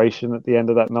frustration at the end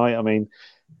of that night. I mean,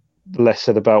 less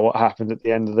said about what happened at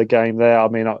the end of the game there. I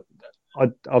mean,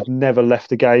 I've never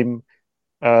left a game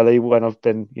early when I've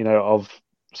been, of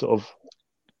sort of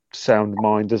sound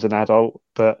mind as an adult,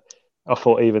 but I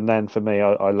thought even then for me,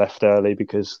 I left early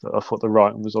because I thought the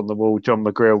writing was on the wall. John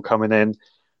McGreal coming in,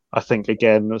 I think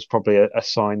again was probably a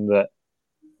sign that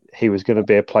he was going to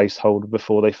be a placeholder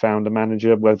before they found a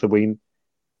manager. Whether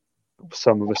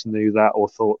some of us knew that or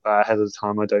thought that ahead of the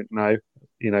time, I don't know.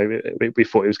 We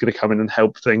thought he was going to come in and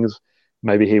help things.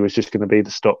 Maybe he was just going to be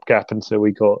the stopgap until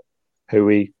we got who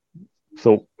we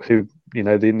thought the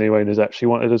new owners actually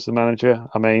wanted as the manager.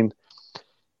 I mean,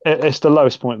 it's the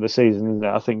lowest point of the season, isn't it?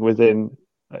 I think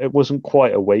it wasn't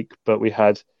quite a week, but we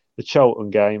had the Charlton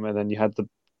game, and then you had the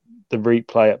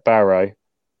replay at Barrow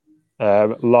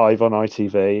live on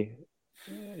ITV,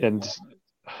 and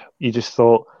you just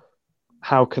thought,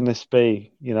 how can this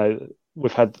be?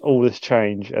 We've had all this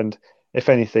change, and if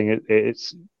anything,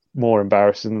 it's more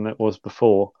embarrassing than it was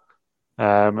before.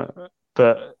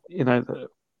 But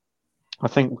I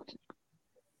think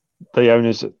the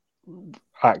owners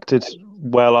acted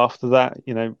well after that.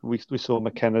 We saw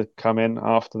McKenna come in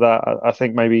after that. I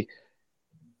think maybe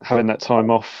having that time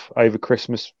off over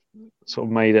Christmas sort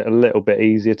of made it a little bit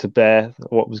easier to bear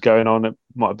what was going on. It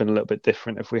might have been a little bit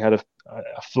different if we had a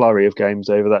flurry of games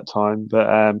over that time.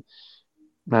 But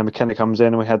now McKenna comes in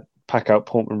and we had pack out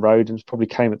Portman Road, and probably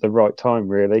came at the right time,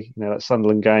 really. That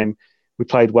Sunderland game, we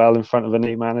played well in front of a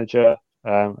new manager.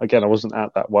 Again, I wasn't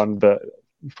at that one, but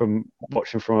from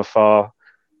watching from afar,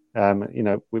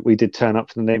 we did turn up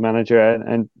to the new manager,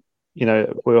 and we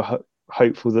were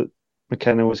hopeful that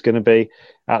McKenna was going to be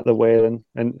at the wheel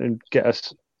and get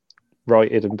us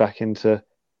righted and back into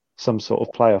some sort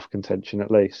of playoff contention at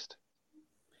least.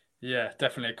 Yeah,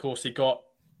 definitely. Of course, he got,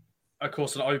 an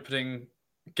opening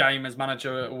game as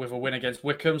manager with a win against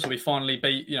Wycombe, so we finally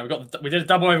beat. We did a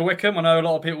double over Wycombe. I know a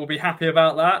lot of people will be happy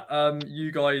about that.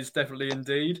 You guys definitely,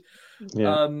 indeed.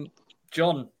 Yeah.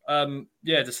 John,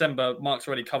 December, Mark's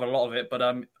already covered a lot of it, but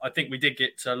I think we did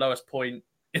get to the lowest point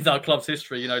in our club's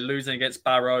history, losing against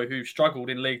Barrow, who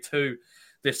struggled in League Two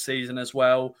this season as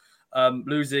well,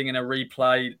 losing in a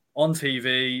replay on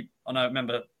TV. I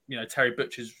remember, Terry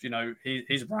Butcher's,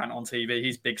 his rant on TV,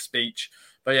 his big speech.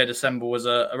 But yeah, December was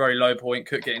a very low point,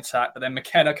 Cook getting sacked, but then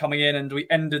McKenna coming in, and we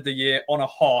ended the year on a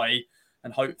high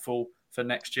and hopeful for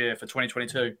next year, for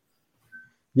 2022.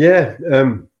 Yeah,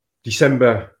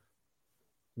 December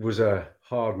was a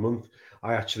hard month.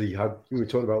 I actually we were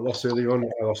talking about loss earlier on.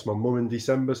 I lost my mum in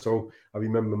December, so I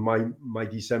remember my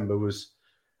December was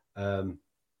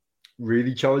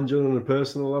really challenging on a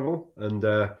personal level, and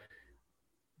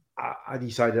I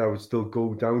decided I would still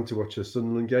go down to watch the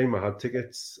Sunderland game. I had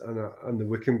tickets and the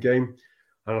Wycombe game,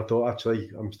 and I thought, actually,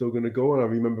 I'm still going to go. And I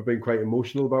remember being quite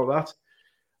emotional about that.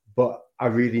 But I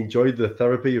really enjoyed the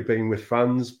therapy of being with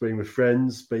fans, being with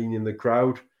friends, being in the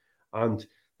crowd. And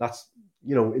that's,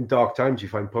 in dark times, you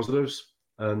find positives.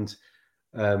 And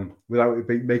without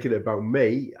making it about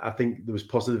me, I think there was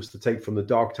positives to take from the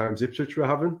dark times Ipswich were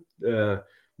having.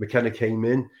 McKenna came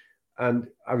in, and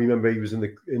I remember he was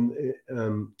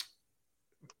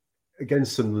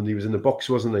against Sunderland. He was in the box,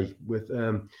 wasn't he?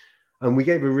 And we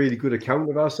gave a really good account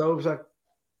of ourselves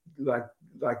that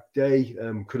day.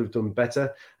 Could have done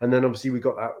better. And then obviously we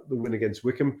got the win against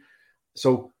Wycombe.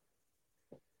 So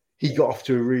he got off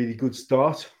to a really good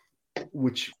start,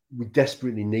 which we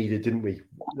desperately needed, didn't we?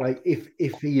 Like if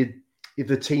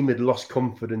the team had lost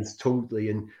confidence totally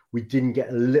and we didn't get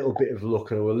a little bit of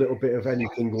luck or a little bit of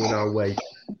anything going our way,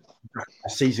 the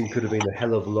season could have been a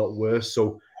hell of a lot worse.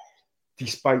 So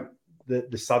despite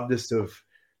the sadness of,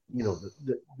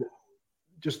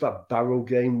 just that Barrow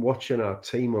game, watching our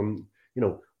team on,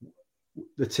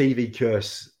 the TV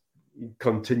curse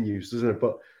continues, doesn't it?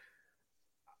 But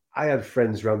I had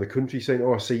friends around the country saying,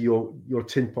 "Oh, I see your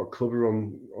tin pot clubber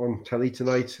on telly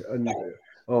tonight," and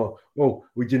oh,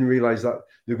 we didn't realise that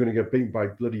they're going to get beaten by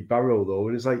bloody Barrow though.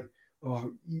 And it's like,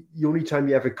 oh, the only time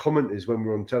you ever comment is when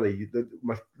we're on telly.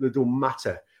 They don't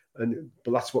matter,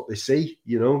 but that's what they see,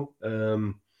 you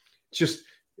know.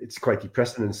 It's quite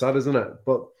depressing and sad, isn't it?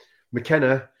 But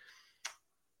McKenna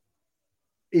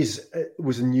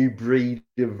was a new breed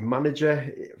of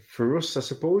manager for us, I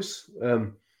suppose.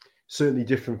 Certainly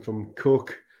different from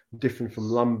Cook, different from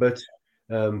Lambert.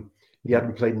 He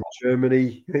hadn't played in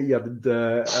Germany. He hadn't,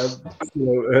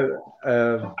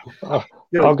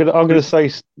 I'm gonna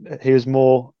say he was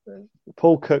more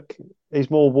Paul Cook. He's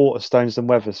more Waterstones than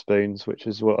Weatherspoons, which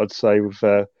is what I'd say with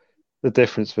the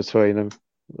difference between them.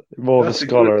 More of a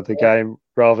scholar of the game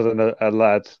rather than a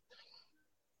lad.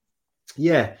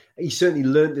 Yeah, he certainly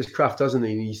learned his craft, hasn't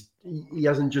he? He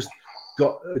hasn't just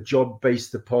got a job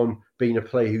based upon being a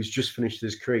player who's just finished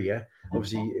his career.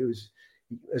 Obviously, it was,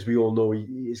 as we all know,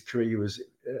 his career was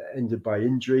ended by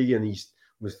injury, and he's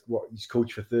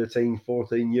coached for 13,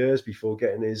 14 years before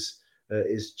getting his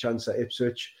chance at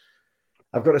Ipswich.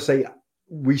 I've got to say,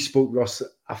 we spoke, Ross,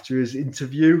 after his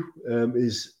interview.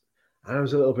 I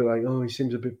was a little bit like, oh, he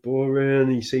seems a bit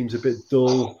boring. He seems a bit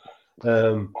dull.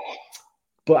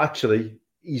 But actually,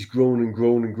 he's grown and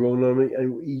grown and grown on me.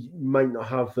 And he might not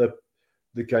have the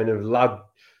kind of lad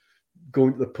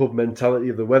going to the pub mentality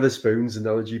of the Weatherspoons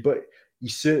analogy, but he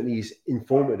certainly is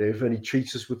informative and he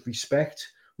treats us with respect,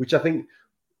 which I think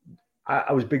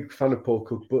I was a big fan of Paul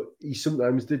Cook, but he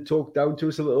sometimes did talk down to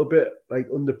us a little bit, like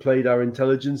underplayed our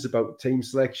intelligence about team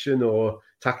selection or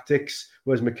tactics,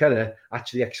 whereas McKenna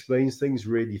actually explains things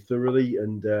really thoroughly,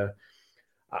 and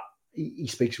he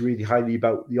speaks really highly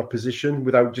about the opposition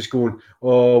without just going,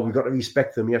 oh, we've got to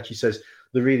respect them. He actually says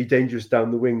they're really dangerous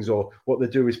down the wings, or what they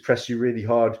do is press you really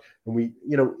hard. And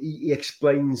he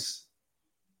explains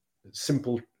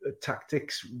simple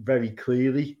tactics very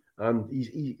clearly. And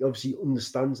he obviously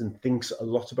understands and thinks a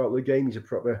lot about the game. He's a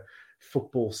proper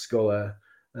football scholar.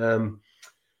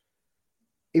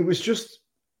 It was just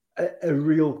a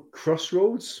real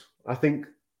crossroads. I think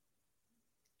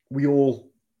we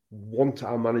all want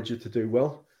our manager to do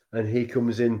well. And he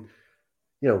comes in,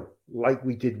 like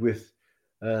we did with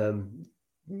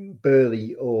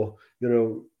Burley or,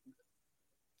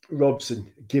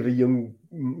 Robson, give a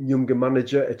younger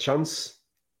manager a chance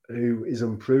who is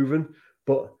unproven.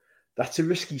 But that's a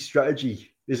risky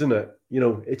strategy, isn't it?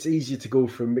 It's easier to go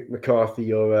for Mick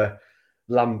McCarthy or a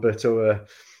Lambert or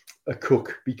a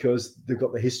Cook because they've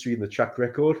got the history and the track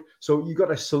record. So you've got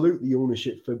to salute the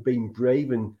ownership for being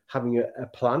brave and having a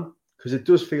plan, because it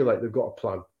does feel like they've got a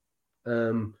plan.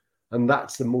 And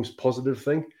that's the most positive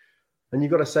thing. And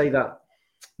you've got to say that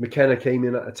McKenna came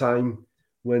in at a time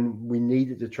when we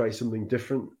needed to try something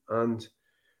different. And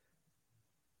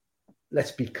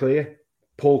let's be clear,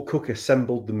 Paul Cook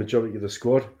assembled the majority of the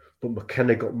squad, but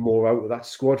McKenna got more out of that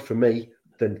squad for me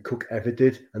than Cook ever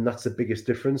did. And that's the biggest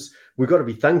difference. We've got to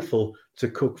be thankful to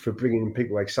Cook for bringing in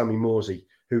people like Sammy Morsey,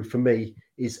 who for me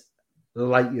is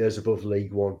light years above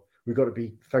League One. We've got to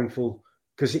be thankful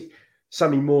because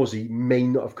Sammy Morsey may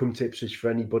not have come to Ipswich for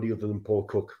anybody other than Paul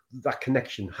Cook. That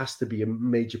connection has to be a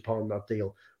major part of that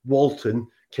deal. Walton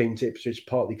came to Ipswich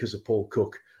partly because of Paul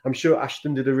Cook. I'm sure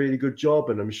Ashton did a really good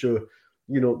job, and I'm sure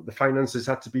the finances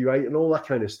had to be right and all that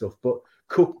kind of stuff. But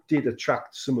Cook did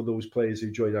attract some of those players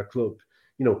who joined our club.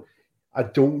 I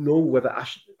don't know whether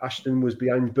Ashton was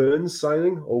behind Burns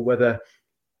signing or whether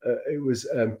it was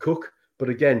Cook. But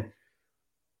again,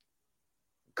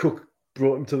 Cook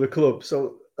brought him to the club.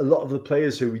 So a lot of the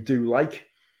players who we do like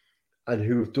and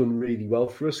who have done really well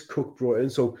for us, Cook brought in.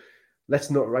 So let's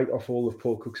not write off all of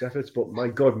Paul Cook's efforts. But my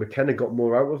God, McKenna got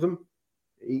more out of them.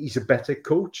 He's a better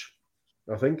coach,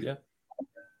 I think. Yeah.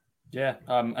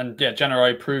 Yeah,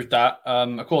 January proved that.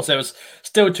 Of course, there was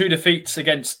still 2 defeats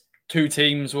against 2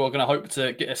 teams we're going to hope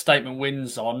to get a statement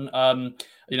wins on.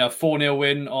 4-0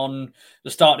 win on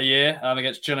the start of the year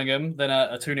against Gillingham, then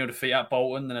a 2-0 defeat at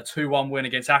Bolton, then a 2-1 win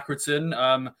against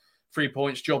Accrington. 3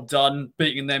 points, job done,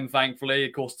 beating them, thankfully.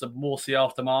 Of course, the Morsey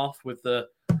aftermath with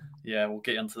we'll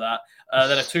get into that.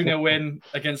 Then a 2-0 win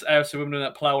against AFC Wimbledon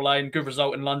at Plough Lane. Good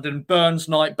result in London. Burns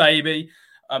night, baby.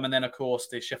 And then, of course,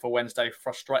 the Sheffield Wednesday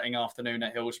frustrating afternoon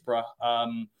at Hillsborough.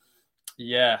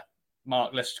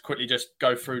 Mark, let's quickly just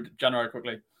go through January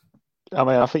quickly. I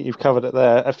mean, I think you've covered it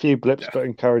there. A few blips, but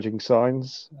encouraging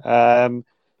signs. And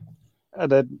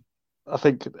then I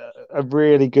think a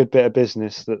really good bit of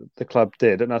business that the club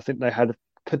did. And I think they had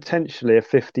potentially a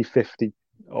 50-50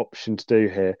 option to do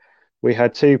here. We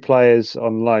had 2 players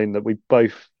on loan that we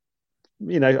both,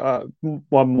 one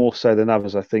more so than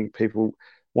others. I think people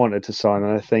wanted to sign.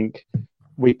 And I think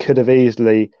we could have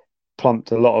easily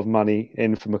plumped a lot of money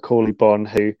in for Macaulay Bonne,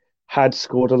 who had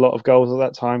scored a lot of goals at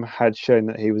that time, had shown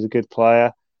that he was a good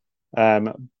player,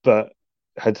 but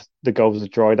the goals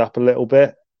had dried up a little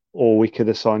bit. Or we could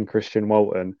have signed Christian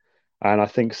Walton. And I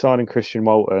think signing Christian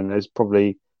Walton is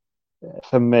probably,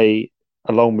 for me,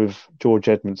 along with George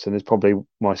Edmondson, is probably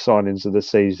my signings of the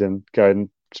season, going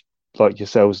like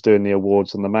yourselves doing the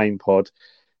awards on the main pod.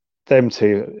 Them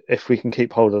two, if we can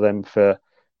keep hold of them for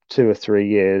 2 or 3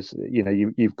 years,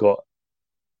 you've got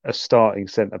a starting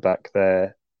centre-back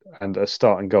there and a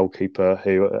starting goalkeeper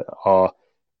who are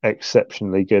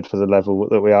exceptionally good for the level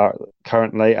that we are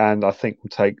currently, and I think will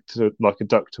take to like a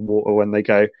duck to water when they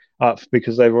go up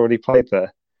because they've already played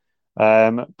there.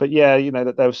 But yeah,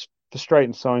 that there was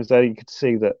frustrating signs there. You could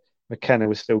see that McKenna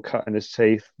was still cutting his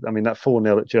teeth. I mean, that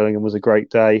 4-0 at Gillingham was a great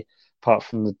day, apart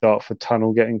from the Dartford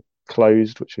tunnel getting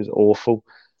closed, which was awful.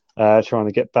 Trying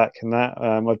to get back in that.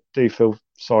 I do feel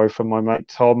sorry for my mate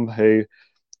Tom, who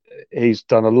he's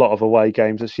done a lot of away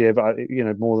games this year, but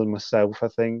more than myself, I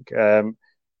think.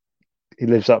 He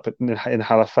lives up in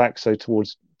Halifax, so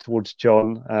towards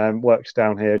John. Works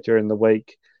down here during the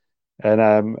week,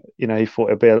 and he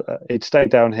thought he'd stay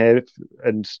down here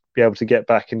and be able to get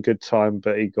back in good time,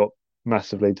 but he got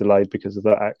massively delayed because of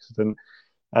that accident.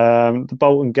 The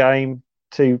Bolton game,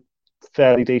 two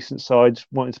fairly decent sides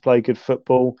wanted to play good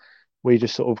football. We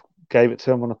just sort of gave it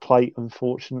to them on a plate,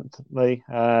 unfortunately.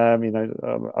 I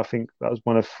think that was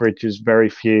one of Fridge's very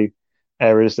few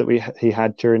errors that he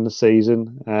had during the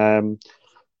season. And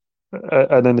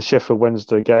then the Sheffield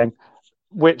Wednesday game,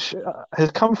 which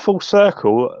has come full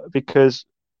circle because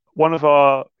one of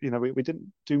our, we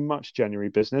didn't do much January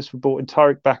business. We brought in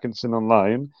Tariq Backinson on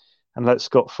loan and let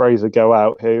Scott Fraser go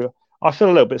out, who I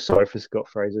feel a little bit sorry for Scott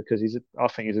Fraser because I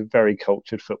think he's a very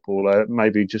cultured footballer.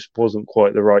 Maybe just wasn't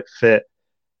quite the right fit,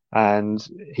 and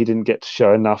he didn't get to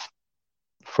show enough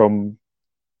from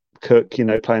Cook,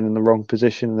 playing in the wrong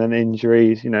position, and then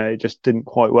injuries, it just didn't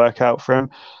quite work out for him.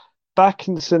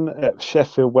 Backinson at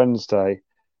Sheffield Wednesday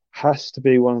has to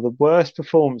be one of the worst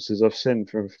performances I've seen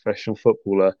from a professional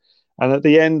footballer. And at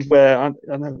the end, where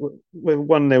I know we're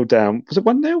 1-0 down, was it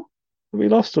 1-0? We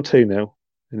lost or 2-0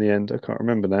 in the end? I can't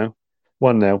remember now.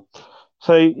 1-0.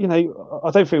 So,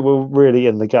 I don't think we're really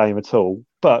in the game at all.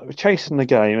 But we're chasing the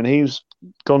game, and he's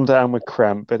gone down with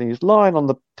cramp, and he's lying on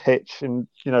the pitch, and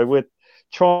we're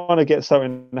trying to get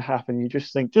something to happen. You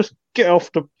just think, just get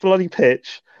off the bloody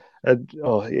pitch, and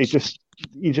you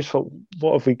just thought,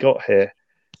 what have we got here?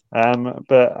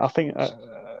 But I think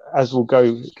as we'll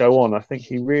go on, I think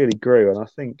he really grew, and I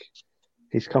think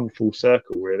he's come full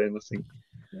circle really. And I think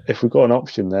if we've got an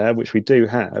option there, which we do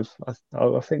have,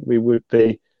 I think we would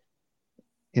be,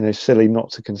 silly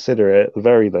not to consider it at the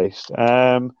very least.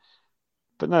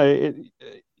 But no,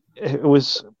 it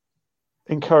was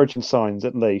encouraging signs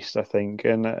at least, I think.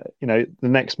 And, the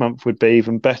next month would be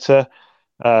even better.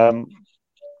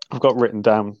 I've got written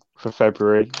down for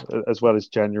February as well as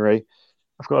January.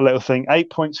 I've got a little thing, 8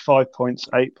 points, 5 points,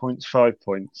 8 points, 5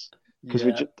 points. Because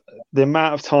the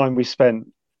amount of time we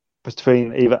spent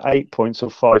between either 8 points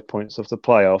or 5 points of the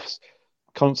playoffs,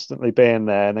 constantly being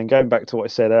there, and then going back to what I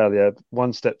said earlier,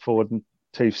 1 step forward and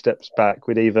 2 steps back,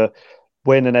 we'd either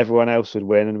win and everyone else would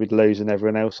win, and we'd lose and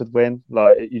everyone else would win.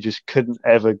 Like, you just couldn't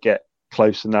ever get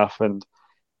close enough. And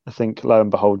I think, lo and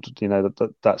behold,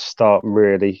 that start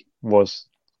really was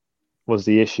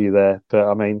the issue there. But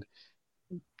I mean,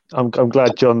 I'm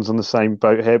glad John's on the same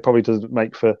boat here. It probably doesn't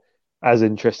make for as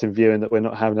interesting viewing that we're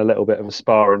not having a little bit of a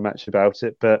sparring match about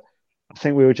it. But I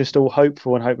think we were just all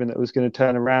hopeful and hoping that it was going to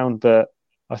turn around. But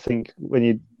I think when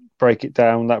you break it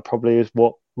down, that probably is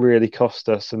what really cost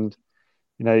us. And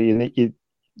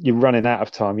you're running out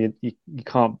of time. You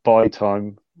can't buy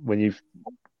time when you've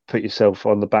put yourself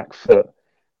on the back foot.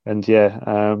 And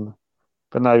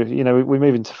but no, we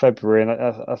move into February, and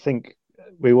I think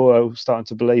we were all starting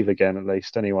to believe again, at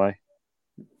least anyway.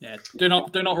 Yeah, do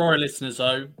not worry, listeners.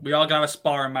 Though we are going to have a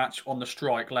sparring match on the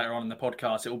strike later on in the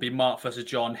podcast. It will be Mark versus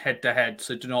John head to head,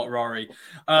 so do not worry.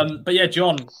 But yeah,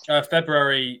 John,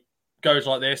 February goes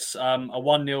like this: a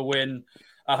 1-0 win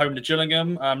at home to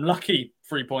Gillingham. Lucky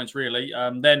 3 points, really.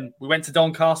 Then we went to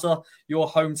Doncaster, your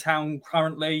hometown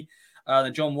currently.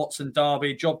 The John Watson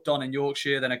derby, job done in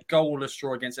Yorkshire. Then a goalless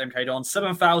draw against MK Don.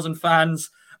 7,000 fans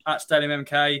at Stadium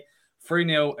MK.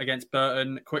 3-0 against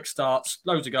Burton. Quick starts,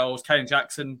 loads of goals. Kane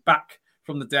Jackson back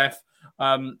from the death.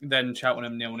 Then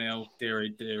Cheltenham 0-0.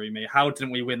 Deary me. How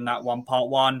didn't we win that one, part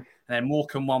one? And then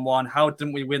Morecambe 1-1. How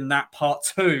didn't we win that, part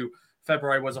two?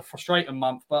 February was a frustrating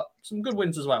month, but some good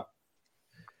wins as well.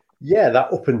 Yeah,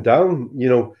 that up and down.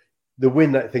 The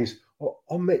win that thinks,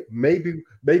 maybe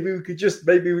we could just.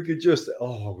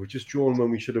 Oh, we're just drawn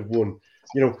when we should have won.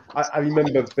 I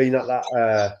remember being at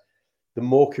that the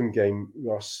Morecambe game,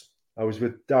 Ross. I was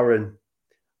with Darren,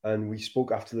 and we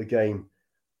spoke after the game,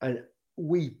 and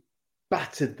we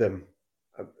battered them.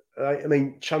 I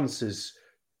mean, chances,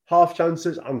 half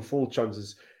chances and full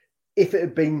chances. If it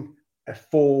had been a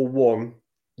 4-1,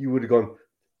 you would have gone,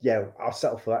 yeah, I'll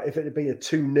settle for that. If it had been a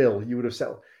 2-0, you would have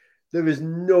settled. There is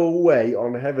no way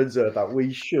on heaven's earth that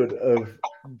we should have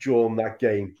drawn that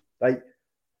game. Like,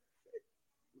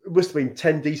 it must have been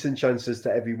 10 decent chances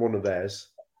to every one of theirs.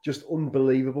 Just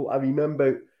unbelievable. I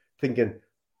remember thinking,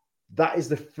 that is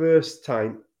the first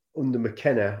time under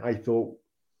McKenna I thought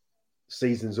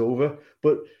season's over.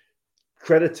 But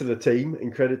credit to the team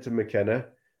and credit to McKenna.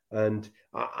 And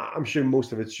I'm sure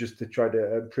most of it's just to try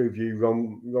to prove you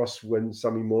wrong, Ross, when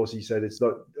Sammy Morsey said it's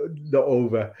not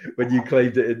over when you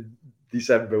claimed it in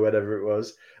December, whatever it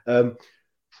was.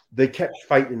 They kept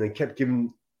fighting and kept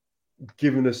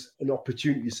giving us an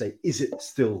opportunity to say, is it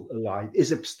still alive?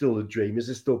 Is it still a dream? Is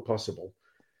it still possible?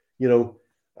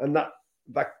 And that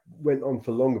went on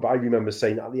for longer. But I remember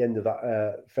saying at the end of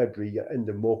that February, end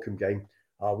of Morecambe game,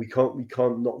 we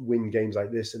can't not win games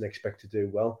like this and expect to do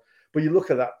well. But you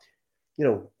look at that,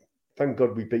 thank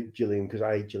God we beat Gillingham, because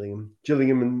I hate Gillingham.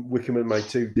 Gillingham and Wickham are my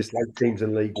two disliked teams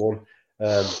in League One.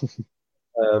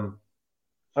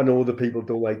 I know other people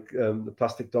don't like the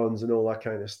Plastic Dons and all that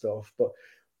kind of stuff, but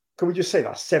can we just say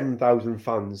that 7,000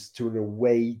 fans to an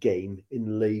away game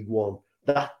in League One?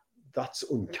 That's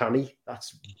uncanny.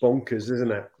 That's bonkers,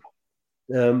 isn't it?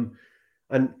 And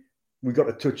we've got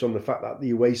to touch on the fact that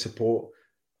the away support,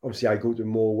 obviously I go to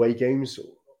more away games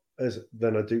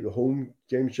than I do the home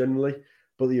games generally,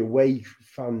 but the away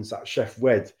fans at Sheff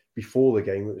Wed before the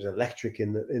game, it was electric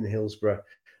in Hillsborough,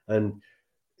 and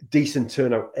decent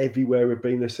turnout everywhere we've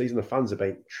been this season. The fans have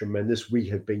been tremendous. We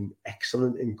have been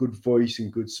excellent, in good voice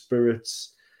and good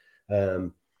spirits.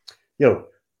 Backinson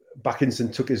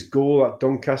took his goal at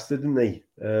Doncaster, didn't he?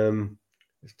 To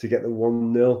get the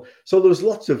 1-0. So there was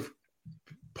lots of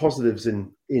positives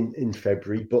in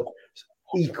February, but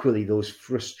equally those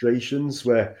frustrations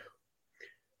where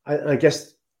I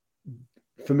guess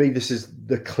for me, this is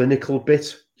the clinical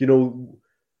bit.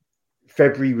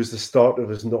 February was the start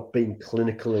of us not being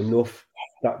clinical enough.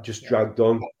 That just dragged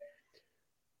on.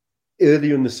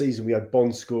 Earlier in the season, we had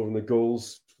Bond scoring the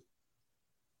goals.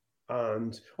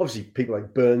 And obviously, people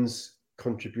like Burns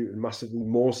contributed massively.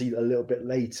 Morsey a little bit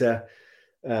later.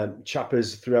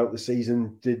 Chappers throughout the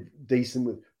season did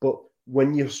decent. But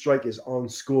when your strikers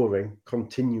aren't scoring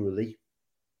continually,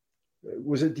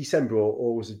 was it December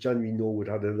or was it January? Norwood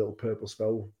had a little purple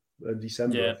spell in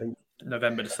December, I think.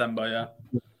 November, December, yeah.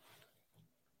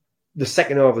 The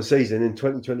second half of the season in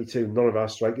 2022, none of our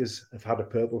strikers have had a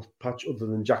purple patch other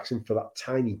than Jackson for that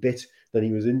tiny bit that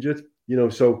he was injured.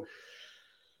 So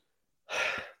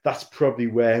that's probably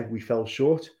where we fell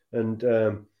short. And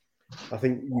I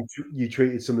think you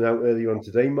tweeted something out earlier on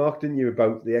today, Mark, didn't you,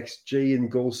 about the XG and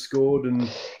goals scored and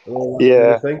all that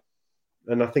kind of thing?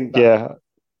 And I think that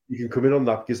you can come in on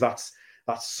that, because that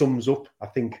sums up, I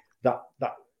think, that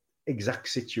exact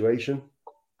situation.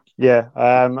 Yeah,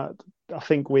 I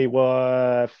think we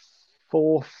were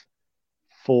fourth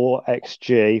for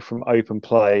XG from open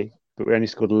play, but we only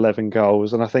scored 11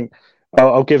 goals. And I think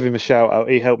I'll give him a shout out.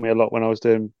 He helped me a lot when I was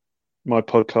doing my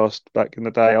podcast back in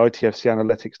the day. ITFC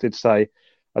Analytics did say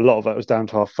a lot of that was down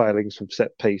to our failings from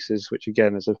set pieces, which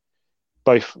again is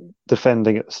both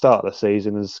defending at the start of the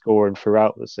season and scoring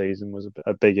throughout the season was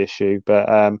a big issue. But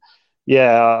I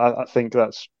think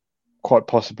that's quite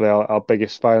possibly our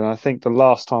biggest fail. And I think the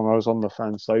last time I was on the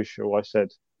Fan Social, I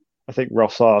think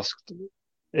Ross asked,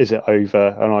 is it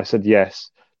over? And I said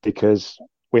yes, because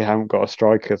we haven't got a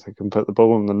striker that can put the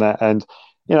ball in the net. And,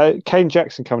 Kane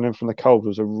Jackson coming in from the cold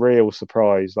was a real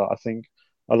surprise. I think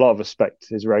a lot of us expect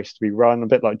his race to be run, a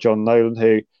bit like John Nolan,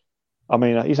 who,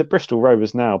 he's at Bristol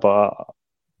Rovers now, but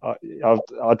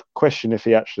I'd question if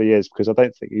he actually is, because I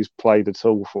don't think he's played at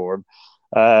all for him.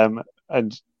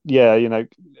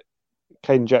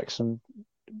 Kane Jackson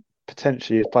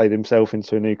potentially has played himself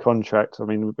into a new contract.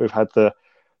 We've had the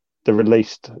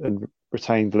released and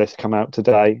retained list come out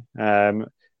today.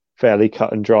 Fairly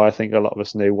cut and dry. I think a lot of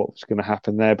us knew what was going to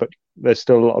happen there, but there's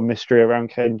still a lot of mystery around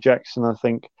Kane Jackson. I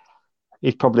think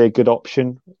he's probably a good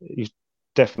option. He's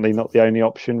definitely not the only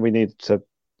option. We need to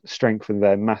strengthen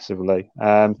there massively.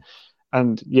 I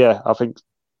think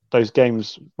those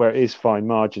games where it is fine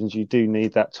margins, you do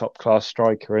need that top class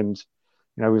striker. And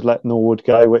we've let Norwood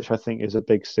go, which I think is a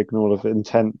big signal of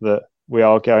intent that we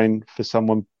are going for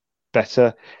someone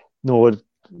better. Norwood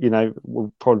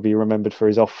will probably be remembered for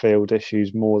his off-field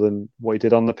issues more than what he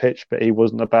did on the pitch. But he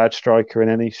wasn't a bad striker in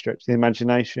any stretch of the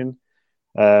imagination.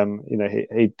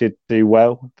 He did do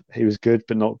well. He was good,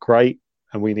 but not great.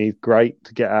 And we need great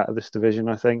to get out of this division,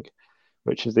 I think,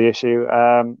 which is the issue.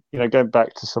 Going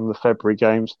back to some of the February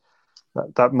games,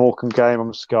 that Morecambe game,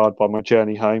 I'm scarred by my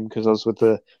journey home because I was with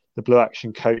the Blue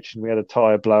Action coach and we had a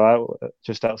tyre blowout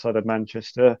just outside of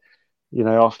Manchester.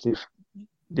 After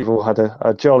you've all had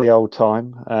a jolly old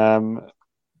time, and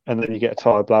then you get a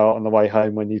tyre blowout on the way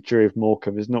home when you drew with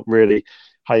Morecambe is not really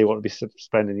how you want to be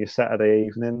spending your Saturday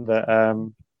evening. But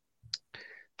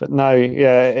no,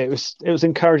 yeah, it was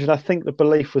encouraging. I think the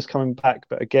belief was coming back,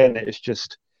 but again, it's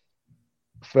just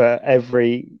for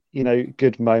every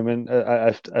good moment,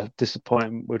 a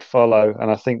disappointment would follow,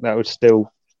 and I think that would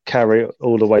still carry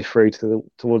all the way through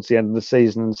towards the end of the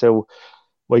season until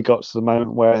we got to the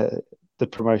moment where the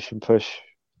promotion push,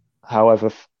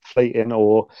 however fleeting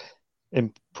or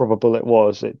improbable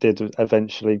it did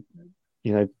eventually,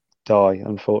 die,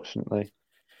 unfortunately.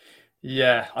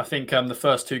 Yeah, I think the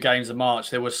first 2 games of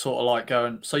March, there was sort of like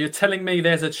going, so you're telling me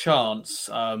there's a chance.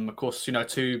 Of course,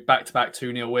 2 back-to-back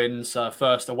 2-0 wins,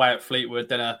 first away at Fleetwood,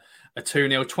 then a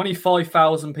 2-0.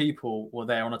 25,000 people were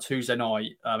there on a Tuesday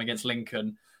night against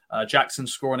Lincoln. Jackson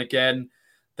scoring again.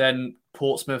 Then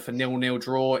Portsmouth a 0-0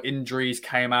 draw. Injuries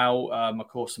came out. Of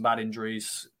course, some bad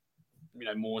injuries.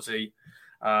 Morsey.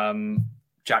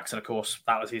 Jackson, of course,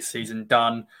 that was his season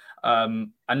done.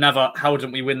 Another, how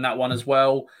didn't we win that one as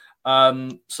well?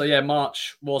 So yeah,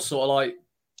 March was sort of like,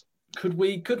 could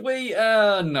we?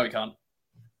 No, we can't.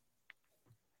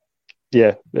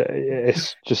 Yeah,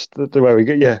 it's just the way we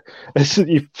go. Yeah,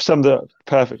 you've summed it up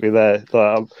perfectly there.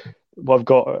 What I've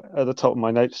got at the top of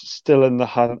my notes, still in the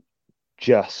hunt,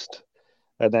 just.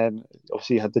 And then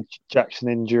obviously you had the Jackson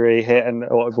injury hit, and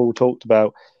what I've all talked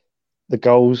about, the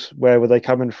goals, where were they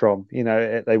coming from?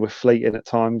 They were fleeting at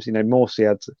times.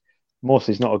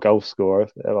 Morsey's not a goal scorer,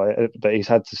 but he's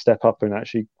had to step up and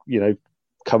actually,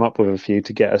 come up with a few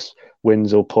to get us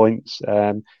wins or points.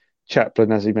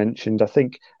 Chaplin, as he mentioned, I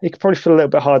think he could probably feel a little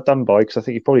bit hard done by because I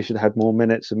think he probably should have had more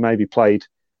minutes and maybe played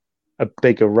a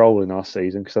bigger role in our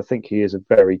season because I think he is a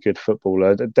very good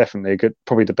footballer, definitely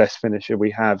probably the best finisher we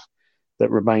have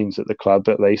that remains at the club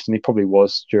at least, and he probably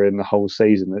was during the whole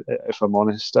season, if I'm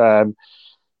honest. And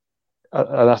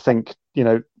I think,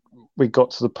 we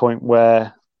got to the point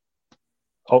where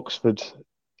Oxford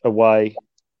away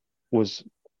was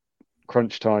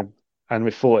crunch time and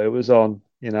we thought it was on.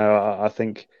 I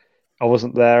think I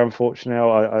wasn't there,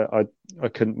 unfortunately. I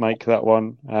couldn't make that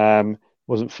one.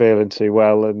 Wasn't feeling too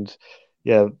well, and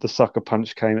yeah, the sucker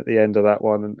punch came at the end of that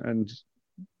one, and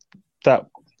that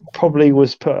probably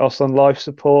was put us on life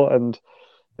support, and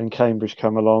Cambridge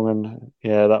come along, and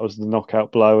yeah, that was the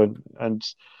knockout blow, and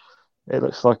it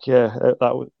looks like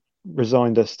that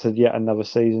resigned us to yet another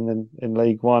season in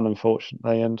League One,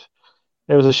 unfortunately, and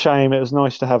it was a shame. It was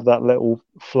nice to have that little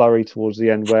flurry towards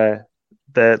the end where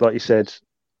there, like you said,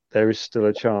 there is still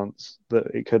a chance that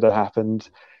it could have happened.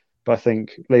 But I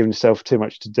think leaving yourself too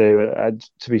much to do. And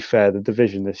to be fair, the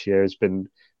division this year has been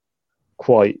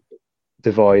quite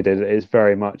divided. It is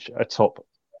very much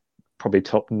probably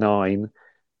top 9,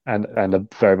 and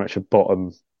very much a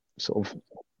bottom sort of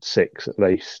 6 at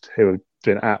least, who have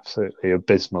been absolutely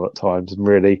abysmal at times and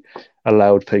really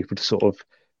allowed people to sort of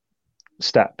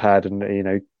stat pad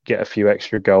and get a few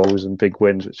extra goals and big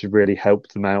wins, which have really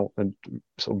helped them out and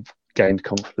sort of gained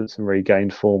confidence and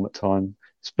regained form at times.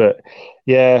 But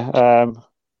yeah,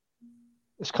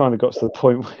 it's kind of got to the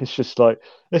point where it's just like,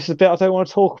 this is a bit I don't want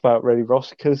to talk about really, Ross,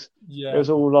 because it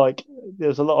was all like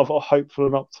there's a lot of hopeful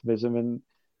and optimism, and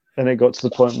it got to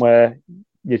the point where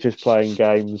you're just playing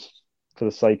games for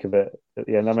the sake of it at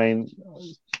the end. I mean,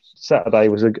 Saturday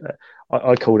was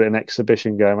I called it an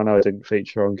exhibition game. I know I didn't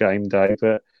feature on game day,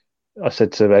 but I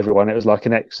said to everyone it was like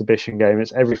an exhibition game.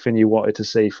 It's everything you wanted to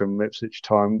see from Ipswich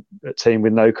Town, a team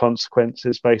with no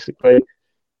consequences, basically.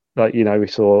 Like, we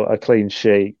saw a clean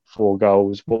sheet, 4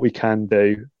 goals, what we can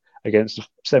do against a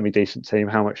semi-decent team.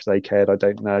 How much they cared, I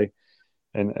don't know.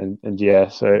 And yeah,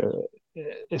 so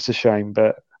it's a shame.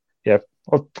 But yeah,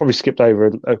 I've probably skipped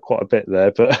over quite a bit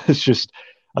there. But it's just,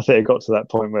 I think it got to that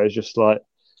point where it's just like,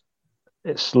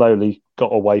 it slowly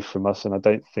got away from us. And I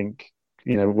don't think,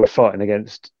 we're fighting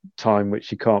against time, which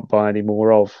you can't buy any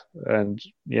more of. And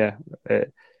yeah,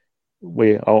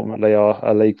 we ultimately are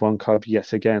a League One club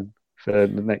yet again for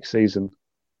the next season.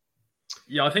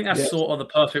 Yeah, I think that's sort of the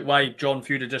perfect way, John,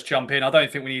 for you to just jump in. I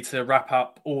don't think we need to wrap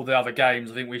up all the other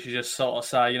games. I think we should just sort of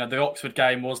say, the Oxford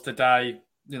game was the day.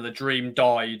 the dream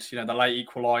died. The late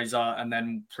equaliser, and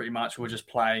then pretty much we were just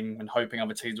playing and hoping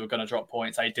other teams were going to drop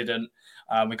points. They didn't.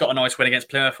 We got a nice win against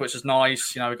Plymouth, which was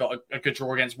nice. We got a good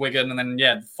draw against Wigan, and then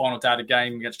the final day of the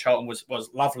game against Charlton was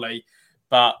lovely,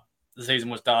 but the season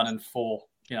was done, and four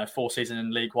seasons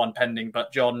in League One pending.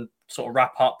 But John, sort of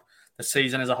wrap up the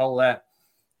season as a whole there.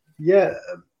 Yeah,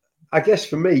 I guess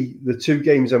for me, the 2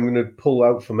 games I'm going to pull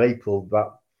out from April, that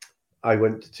I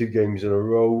went to 2 games in a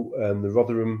row, the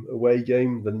Rotherham away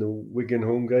game, then the Wigan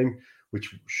home game,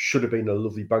 which should have been a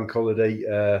lovely bank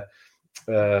holiday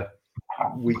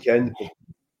weekend. But,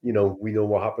 we know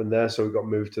what happened there, so we got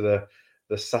moved to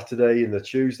the Saturday and the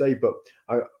Tuesday. But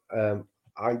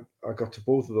I got to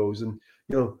both of those, and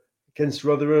against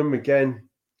Rotherham again,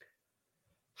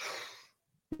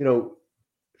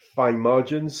 fine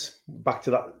margins. Back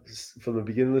to that from the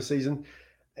beginning of the season.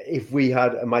 If we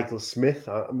had a Michael Smith,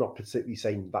 I'm not particularly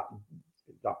saying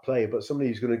that player, but somebody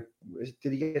who's going to,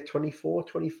 did he get 24,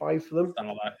 25 for them?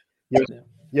 Something like that.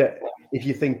 Yeah. If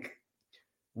you think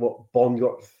Bond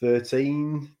got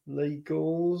 13 league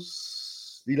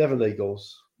goals, 11 league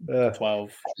goals,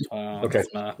 12. Okay,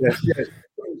 yeah,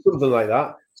 something like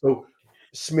that. So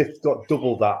Smith got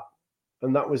double that,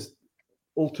 and that was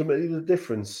ultimately the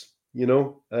difference,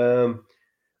 and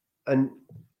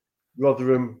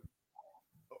Rotherham,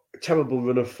 terrible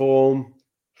run of form,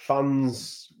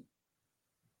 fans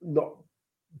not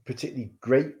particularly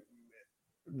great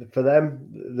for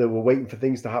them. They were waiting for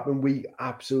things to happen. We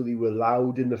absolutely were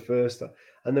loud in the first,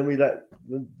 and then we let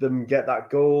them get that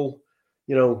goal,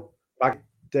 back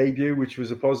debut, which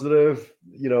was a positive,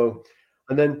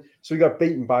 and then so we got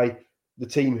beaten by the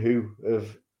team who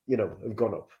have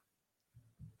gone up,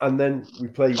 and then we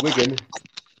play Wigan,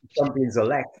 champions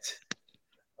elect,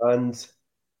 and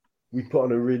we put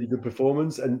on a really good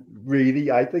performance, and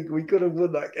really, I think we could have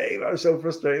won that game. I was so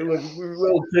frustrated. We were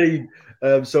well team.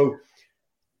 So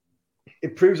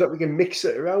it proves that we can mix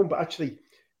it around. But actually,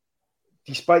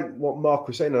 despite what Mark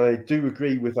was saying, and I do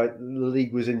agree with, the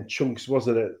league was in chunks,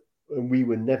 wasn't it? And we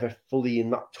were never fully in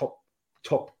that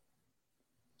top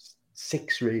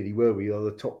 6, really, were we? Or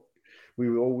the top, we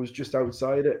were always just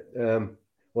outside it. A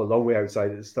long way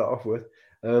outside it to start off with.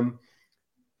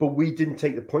 But we didn't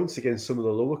take the points against some of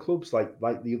the lower clubs like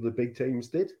the other big teams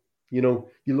did. You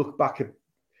look back at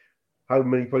how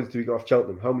many points do we get off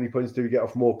Cheltenham? How many points do we get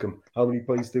off Morecambe? How many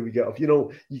points do we get off?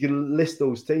 You can list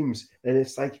those teams, and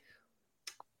it's like,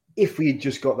 if we had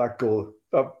just got that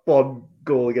Bond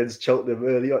goal against Cheltenham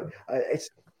early on,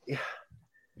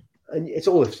 and it's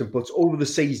all ifs and buts. Over the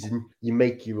season, you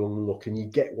make your own luck, and you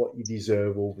get what you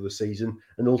deserve over the season.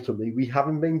 And ultimately, we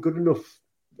haven't been good enough.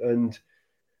 And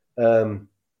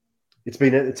it's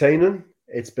been entertaining.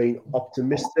 It's been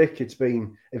optimistic. It's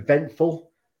been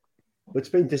eventful. But it's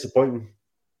been disappointing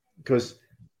because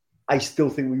I still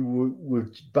think we were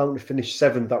bound to finish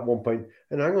 7th at one point.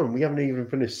 And hang on, we haven't even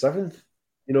finished 7th.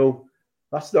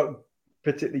 That's not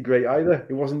particularly great either.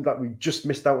 It wasn't that we just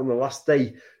missed out on the last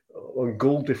day on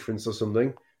goal difference or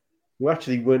something. We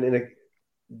actually weren't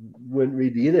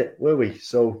really in it, were we?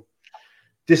 So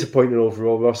disappointing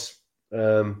overall, Ross.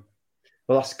 The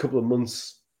last couple of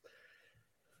months,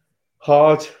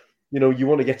 hard. You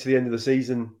want to get to the end of the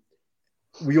season.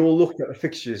 We all looked at the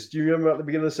fixtures. Do you remember at the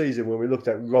beginning of the season when we looked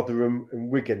at Rotherham and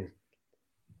Wigan?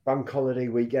 Bank holiday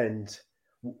weekend.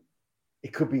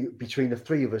 It could be between the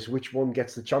 3 of us, which one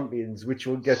gets the champions, which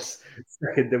one gets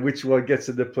second, and which one gets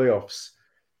in the playoffs.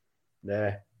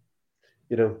 Nah.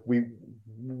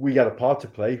 We had a part to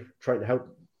play, trying to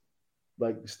help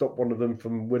stop one of them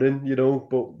from winning,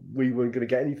 but we weren't going to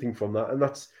get anything from that. And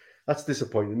that's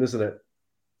disappointing, isn't it?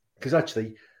 Because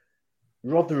actually,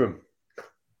 Rotherham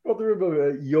are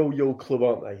a yo-yo club,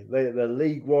 aren't they? They're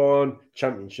League One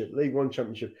Championship,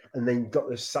 and then got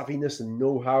the savviness and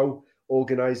know-how,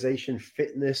 organisation,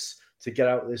 fitness to get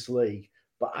out of this league.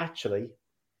 But actually,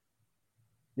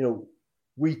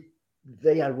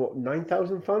 they had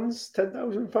 9,000 fans,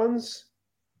 10,000 fans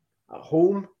at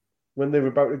home when they were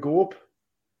about to go up.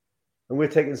 And we're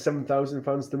taking 7,000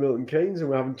 fans to Milton Keynes, and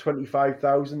we're having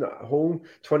 25,000 at home,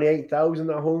 28,000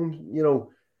 at home.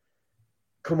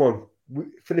 Come on,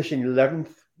 finishing 11th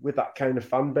with that kind of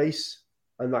fan base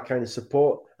and that kind of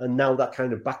support, and now that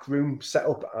kind of backroom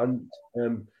setup, and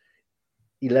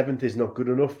 11th is not good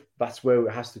enough. That's where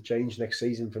it has to change next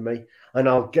season for me. And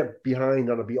I'll get behind,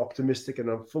 and I'll be optimistic, and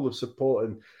I'm full of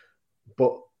support.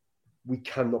 But we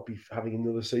cannot be having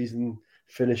another season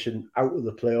finishing out of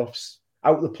the playoffs.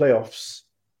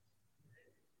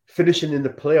 Finishing in the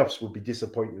playoffs would be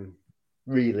disappointing,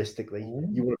 realistically.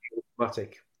 You want to be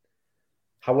automatic.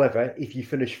 However, if you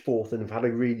finish 4th and have had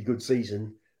a really good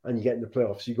season and you get in the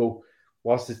playoffs, you go,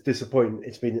 whilst it's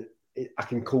disappointing, I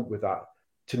can cope with that.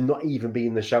 To not even be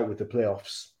in the shout with the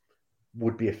playoffs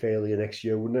would be a failure next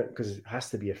year, wouldn't it? Because it has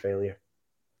to be a failure.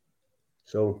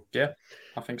 So yeah,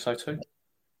 I think so too.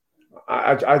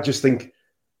 I just think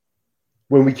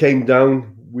when we came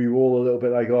down, we were all a little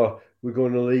bit like, oh, we're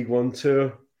going to League One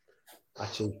tour.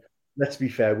 Actually, let's be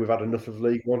fair, we've had enough of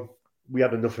League One. We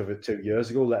had enough of it 2 years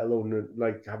ago, let alone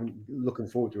like looking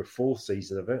forward to a full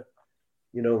season of it.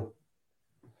 You know,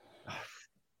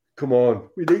 come on,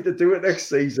 we need to do it next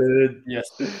season. Yes,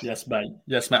 mate.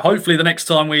 Hopefully,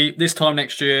 this time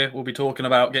next year, we'll be talking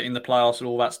about getting the playoffs and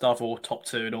all that stuff, or top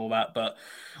 2 and all that. But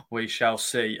we shall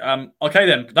see. Okay,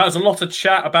 then that was a lot of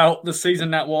chat about the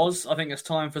season that was. I think it's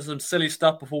time for some silly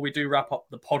stuff before we do wrap up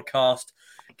the podcast.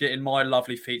 Getting my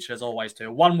lovely feature as always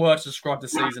do. One word to describe the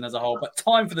season as a whole. But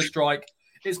time for the strike.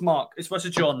 It's Mark. It's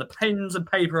versus John. The pens and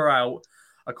paper are out.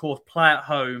 Of course, play at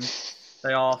home.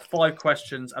 They are 5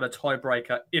 questions and a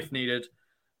tiebreaker if needed.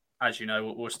 As you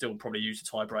know, we'll still probably use a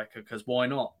tiebreaker because why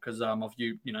not? Because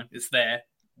it's there.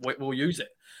 We'll use it.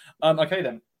 Okay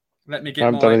then. Let me get. I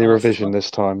haven't done any revision this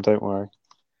time. Don't worry.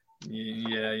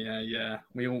 Yeah.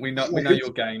 We know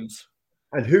your games.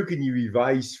 And who can you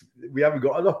revise? We haven't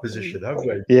got an opposition, have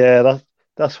we? Yeah,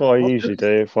 that's what I usually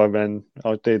do. If I'm in,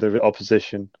 I'll do the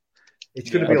opposition. It's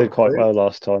going to be. I did quite well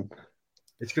last time.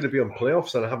 It's going to be on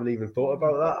playoffs, and I haven't even thought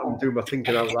about that. I'm doing my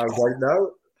thinking out loud right now.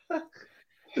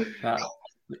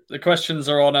 The questions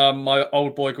are on my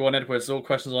old boy Gordon Edwards. All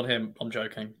questions on him. I'm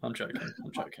joking.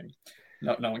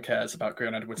 No one cares about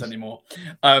Gordon Edwards anymore.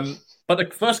 But the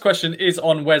first question is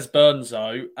on Wes Burns,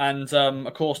 though. And,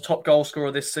 of course, top goal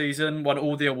scorer this season, won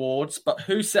all the awards. But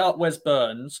who set up Wes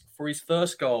Burns for his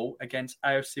first goal against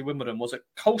AFC Wimbledon? Was it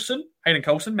Coulson? Hayden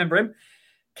Coulson, remember him?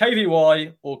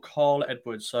 KVY or Carl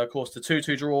Edwards? So, of course, the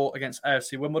 2-2 draw against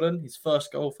AFC Wimbledon, his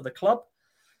first goal for the club.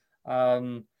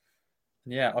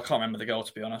 Yeah, I can't remember the goal,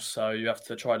 to be honest. So you have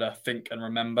to try to think and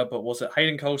remember. But was it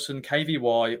Hayden Coulson,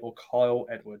 KVY, or Kyle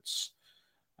Edwards?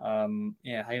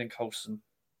 Hayden Coulson.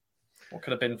 What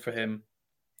could have been for him?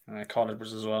 Kyle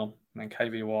Edwards as well. And then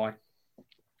KVY.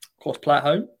 Of course, play at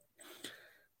home.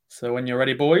 So when you're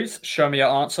ready, boys, show me your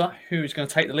answer. Who's going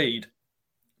to take the lead?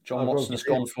 John Watson has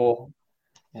gone for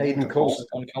Hayden Coulson.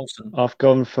 I've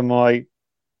gone for my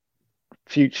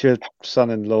future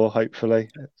son-in-law, hopefully.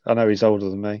 I know he's older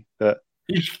than me, but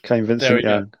Kane Vincent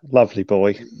Young. Lovely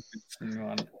boy.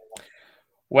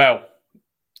 Well,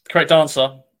 correct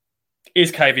answer is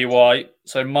KVY.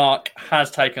 So Mark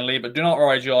has taken lead, but do not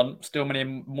worry, John. Still many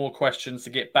more questions to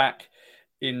get back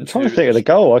into. I'm trying to think of the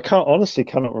goal. I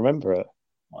cannot remember it.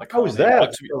 I was there. I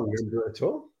don't remember it at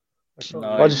all.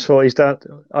 I just thought he's done.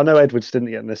 I know Edwards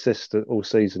didn't get an assist all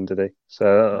season, did he?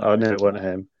 So I knew it wasn't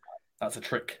him. That's a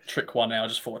trick one there. I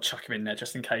just thought I'd chuck him in there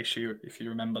just in case if you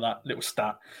remember that little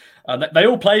stat. They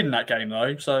all played in that game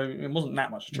though, so it wasn't that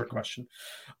much a trick question.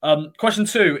 Question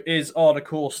 2 is on, of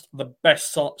course, the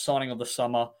best signing of the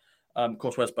summer. Of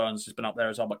course, Wes Burns has been up there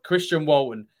as well, but Christian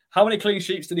Walton. How many clean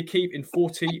sheets did he keep in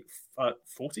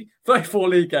 34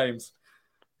 league games?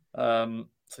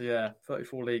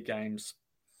 34 league games.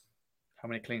 How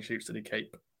many clean sheets did he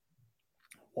keep?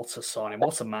 What a signing.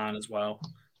 What a man as well.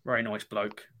 Very nice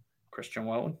bloke. Christian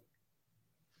Walton.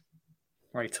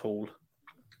 Very tall.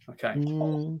 Okay.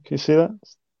 Can you see that?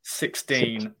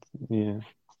 16. Yeah.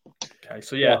 Okay,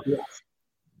 so yeah.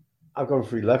 I've gone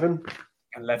for 11.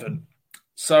 11.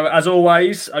 So as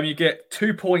always, you get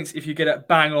 2 points if you get it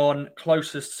bang on.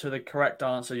 Closest to the correct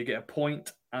answer, you get a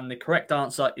point. And the correct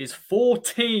answer is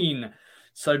 14.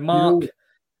 So Mark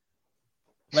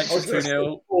makes it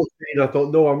 2-0. 14. I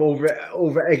thought, no, I'm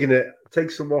over egging it. Take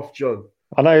some off, John.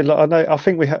 I know. I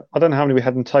think I don't know how many we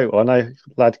had in total. I know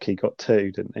Ladke got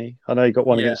 2, didn't he? I know he got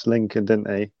one against Lincoln, didn't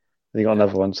he? And he got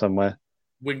another one somewhere.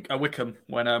 Wickham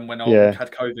when I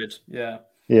had COVID. Yeah.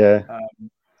 Yeah.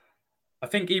 I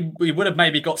think he would have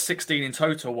maybe got 16 in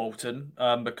total, Walton,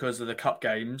 because of the cup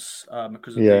games.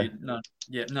 Because of he would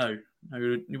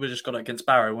have just got it against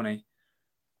Barrow, wouldn't he?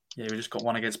 Yeah, we just got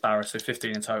one against Barrow, so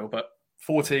 15 in total, but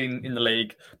 14 in the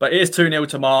league. But it is 2-0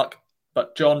 to Mark.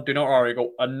 But John, do not worry. Got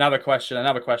another question.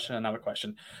 Now, question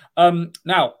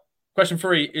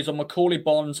 3 is on Macaulay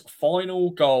Bond's final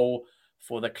goal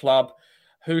for the club.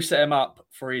 Who set him up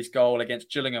for his goal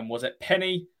against Gillingham? Was it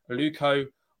Penny, Luco,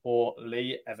 or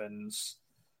Lee Evans?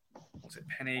 Was it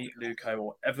Penny, Luco,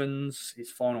 or Evans?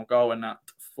 His final goal in that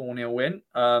 4-0 win.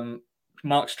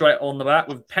 Mark straight on the bat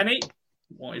with Penny.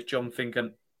 What is John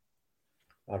thinking?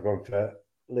 I've gone for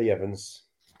Lee Evans.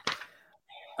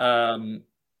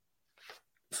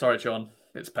 Sorry, John.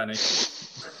 It's Penny.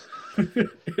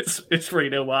 it's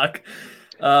 3-0 Mark.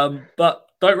 But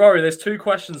Don't worry, there's 2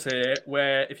 questions here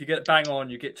where if you get it bang on,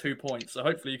 you get 2 points. So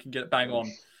hopefully you can get it bang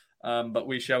on, but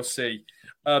we shall see.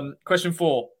 Question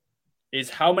 4 is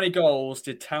how many goals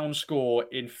did Town score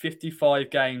in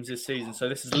 55 games this season? So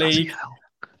this is league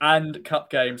and cup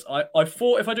games. I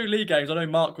thought if I do league games, I know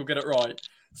Mark will get it right.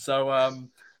 So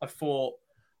I thought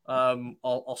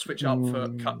I'll switch up for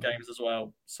cup games as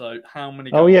well. So how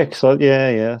many goals? Oh, yeah,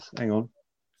 yeah. Hang on.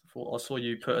 I saw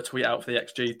you put a tweet out for the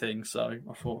XG thing, so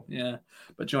I thought, yeah.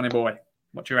 But Johnny boy,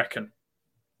 what do you reckon?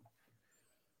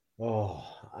 Oh,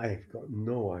 I've got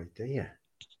no idea.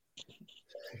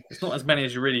 It's not as many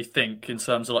as you really think in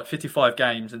terms of like 55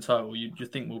 games in total. You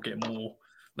think we'll get more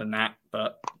than that,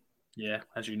 but yeah,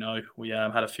 as you know, we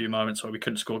had a few moments where we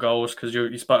couldn't score goals because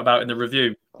you spoke about in the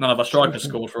review. None of our strikers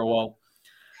scored for a while.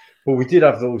 Well, we did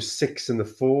have those 6 and the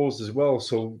 4s as well,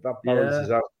 so that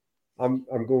balances out. I'm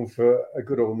going for a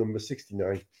good old number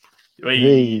 69.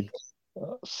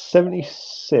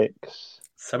 76.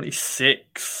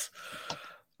 76.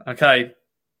 Okay.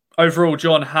 Overall,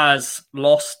 John has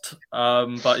lost,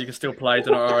 but you can still play.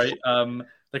 Don't worry.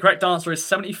 The correct answer is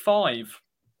 75.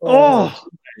 Oh!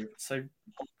 So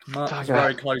Mark was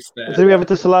very close there. Do we have a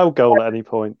disallowed goal at any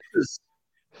point?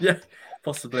 Yeah,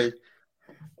 possibly.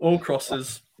 All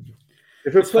crosses.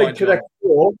 If we play Connect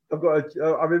 4,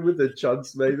 I'm in with a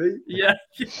chance, maybe. Yeah.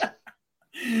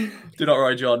 Do not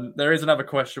worry, John. There is another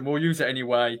question. We'll use it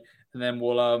anyway, and then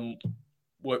we'll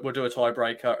do a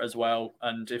tiebreaker as well.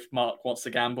 And if Mark wants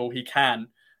to gamble, he can.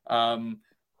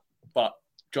 But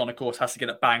John, of course, has to get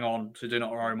it bang on. So do not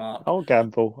worry, Mark. I'll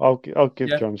gamble. I'll give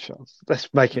John a chance.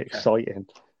 Let's make it exciting.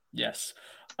 Yes.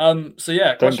 So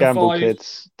yeah, don't gamble, 5.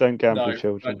 kids. Don't gamble, no,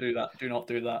 children. Don't do that. Do not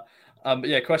do that. But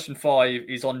yeah, question 5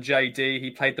 is on JD.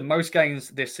 He played the most games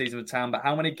this season with Town, but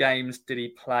how many games did he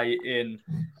play in?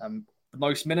 The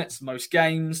most minutes, most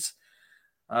games,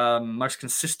 most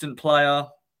consistent player,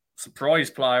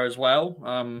 surprise player as well.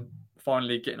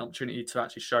 Finally getting an opportunity to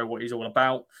actually show what he's all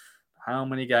about. How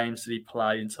many games did he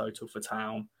play in total for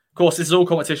Town? Of course, this is all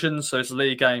competitions, so it's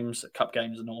league games, cup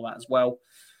games, and all that as well.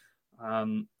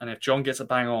 And if John gets a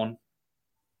bang on,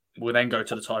 we'll then go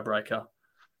to the tiebreaker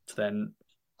to then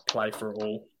play for it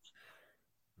all.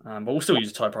 But we'll still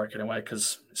use a tiebreaker anyway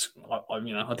because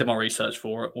I did my research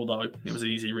for it. Although it was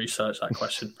easy research, that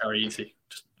question, very easy.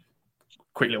 Just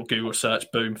quick little Google search,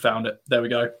 boom, found it. There we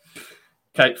go.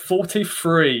 Okay,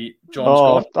 43.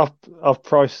 John's gone. I've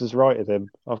prices righted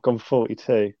him. I've gone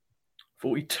 42.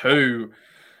 42.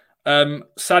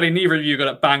 Sadly, neither of you got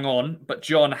it bang on, but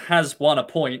John has won a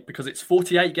point because it's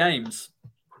 48 games.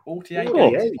 48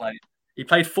 games he played. He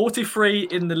played 43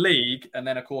 in the league, and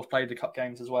then of course played the cup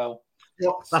games as well.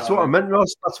 Yeah, that's what I meant,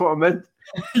 Ross. That's what I meant.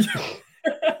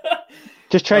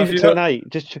 Just change it to an 8.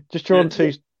 Just draw on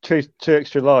two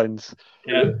extra lines.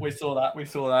 Yeah, we saw that.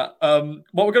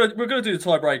 Well, we're gonna do the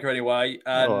tiebreaker anyway,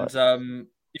 and right.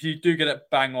 If you do get it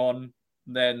bang on,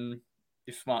 then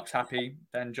if Mark's happy,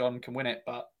 then John can win it.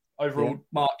 But overall,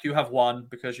 Mark, you have won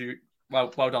because you well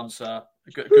done, sir.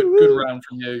 Good round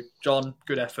from you, John.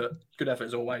 Good effort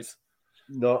as always.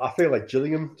 No, I feel like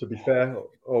Gillingham, to be fair,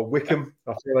 or Wickham.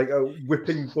 I feel like a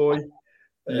whipping boy.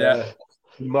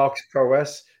 Mark's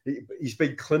prowess. He's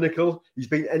been clinical. He's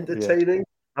been entertaining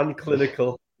and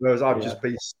clinical. Whereas I've just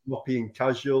been sloppy and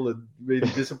casual and really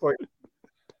disappointed.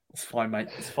 It's fine, mate.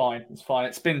 It's fine.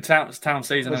 It's been town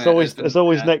season. There's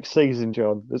always next season,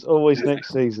 John. There's always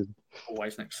next season.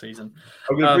 Always next season.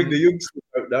 I'm going to bring the youngsters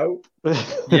out now.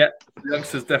 Yeah, the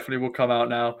youngsters definitely will come out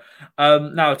now.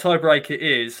 Now, tiebreaker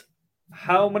is,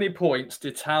 how many points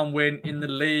did Town win in the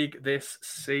league this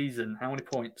season? How many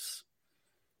points?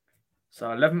 So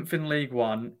 11th in League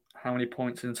One. How many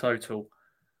points in total?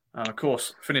 Of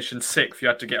course, finishing 6th, you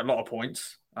had to get a lot of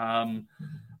points. And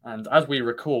as we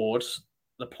record,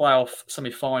 the playoff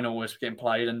semi-final is getting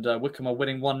played, and Wickham are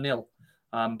winning 1-0.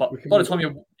 But by the time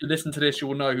you listen to this, you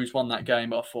will know who's won that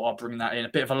game. But I thought I'd bring that in. A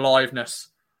bit of aliveness.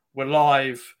 We're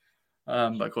live.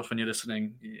 But of course, when you're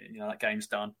listening, that game's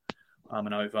done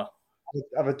and over.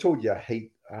 Have I told you I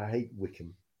hate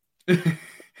Wickham?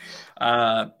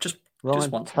 Just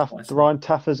Ryan once. Ryan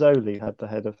Tafazoli had the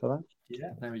header for that.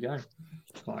 Yeah, there we go.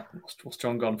 Right, what's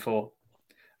John gone for?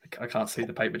 I can't see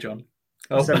the paper, John.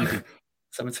 Oh,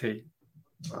 70.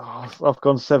 Oh, I've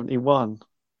gone 71,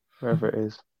 wherever it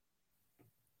is.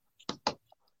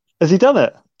 Has he done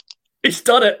it? He's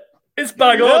done it. It's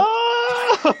bang on.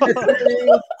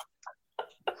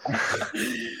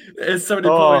 It's 70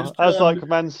 points. That's like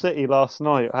Man City last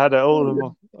night. I had it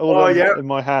all in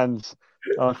my hands.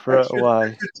 I threw it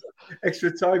away.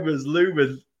 Extra time was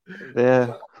looming.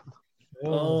 Yeah.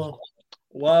 Oh,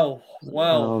 wow.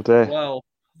 Oh, dear. Wow.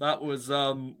 That was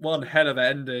one hell of an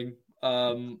ending.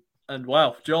 And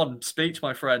wow, John, speech,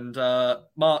 my friend.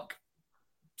 Mark,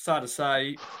 sad to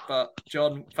say, but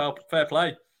John, fair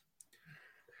play.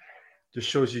 Just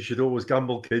shows you should always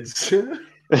gamble, kids.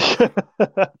 I've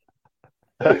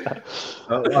got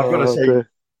to say,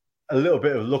 a little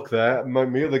bit of luck there. My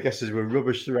other guesses were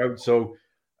rubbish throughout, so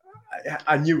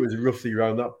I knew it was roughly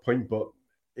around that point, but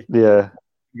it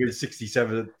was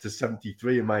 67 to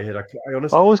 73 in my head. I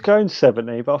honestly, I was going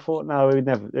 70, but I thought no, it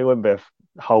wouldn't be a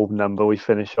whole number we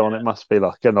finish on. It must be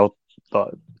like got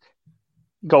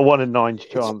 1 in 9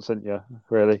 chance, haven't you?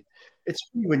 Really, it's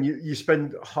funny when you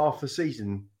spend half the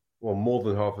season, or more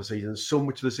than half the season, so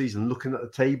much of the season looking at the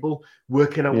table,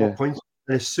 working out what points.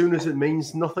 And as soon as it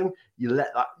means nothing, you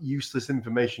let that useless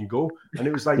information go. And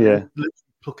it was like literally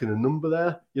plucking a number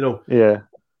there.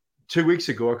 2 weeks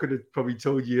ago, I could have probably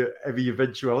told you every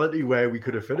eventuality where we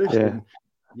could have finished. And,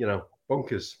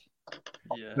 bonkers.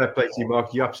 Yeah. Fair play to you,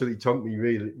 Mark. You absolutely tonked me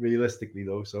realistically,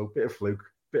 though. So bit of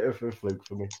a fluke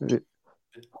for me.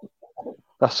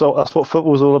 That's what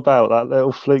football's all about. That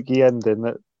little fluky ending.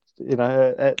 That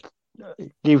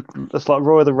it's like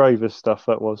Roy of the Rovers stuff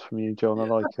that was from you, John. I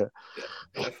like it.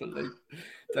 Yeah,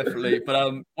 definitely.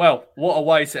 But well, what a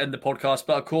way to end the podcast.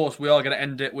 But of course, we are going to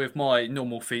end it with my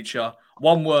normal feature.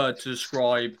 One word to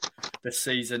describe the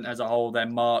season as a whole.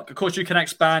 Then, Mark. Of course, you can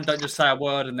expand. Don't just say a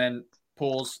word and then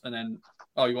pause and then.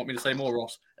 Oh, you want me to say more,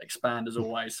 Ross? Expand as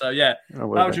always. So yeah, how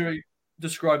would you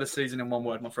describe the season in one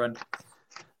word, my friend?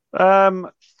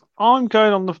 I'm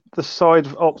going on the side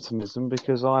of optimism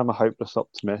because I am a hopeless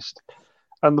optimist.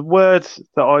 And the word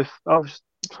that I was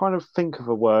trying to think of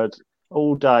a word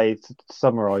all day to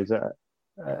summarise it.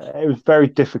 It was very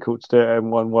difficult to do it in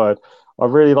one word. I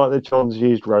really like that John's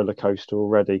used roller coaster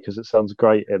already because it sounds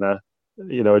great in a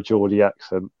Geordie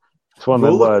accent. It's one of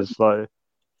them words. Like,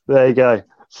 there you go.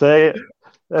 See,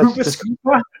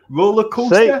 roller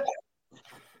coaster. See?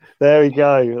 There we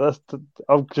go.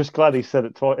 I'm just glad he said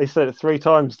it twice. He said it 3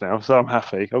 times now, so I'm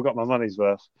happy. I've got my money's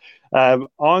worth. I'm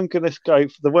going to go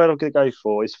for the word I'm going to go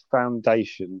for is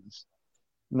foundations.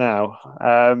 Now,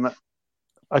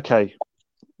 okay,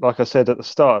 like I said at the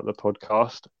start of the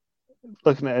podcast,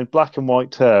 looking at it in black and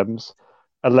white terms,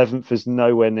 11th is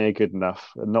nowhere near good enough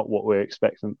and not what we're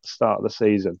expecting at the start of the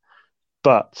season.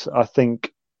 But I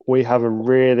think we have a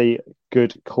really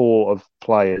good core of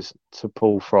players to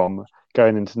pull from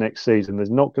going into next season. There's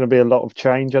not going to be a lot of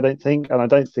change, I don't think, and I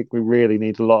don't think we really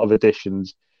need a lot of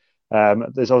additions.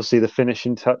 There's obviously the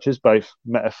finishing touches, both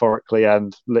metaphorically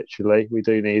and literally. We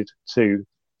do need 2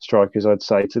 strikers, I'd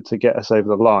say, to get us over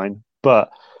the line. But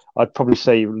I'd probably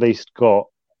say you've at least got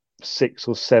 6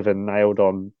 or 7 nailed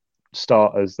on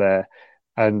starters there,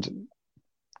 and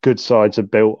good sides are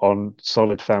built on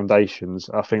solid foundations.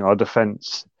 I think our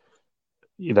defence,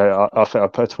 I think I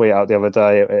put a tweet out the other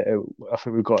day. I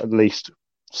think we've got at least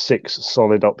 6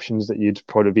 solid options that you'd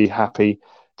probably be happy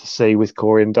to see with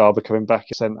Corey and Darby coming back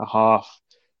at centre half.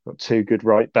 Got 2 good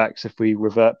right backs if we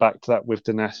revert back to that with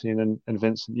Donatian and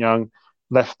Vincent Young.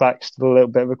 Left back still a little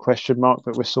bit of a question mark,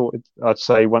 but we're sorted. I'd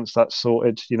say once that's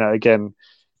sorted, again,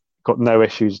 got no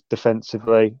issues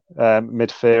defensively.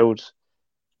 Midfield,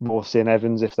 Morsey and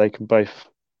Evans, if they can both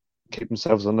keep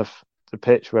themselves on the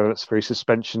pitch, whether it's through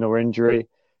suspension or injury,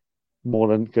 more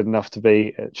than good enough to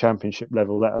be at championship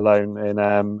level, let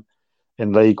alone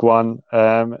in League One.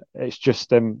 It's just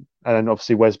them, and then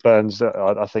obviously Wes Burns.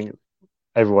 I think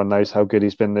everyone knows how good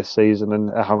he's been this season and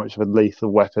how much of a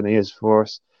lethal weapon he is for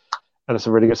us. And it's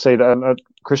a really good season. And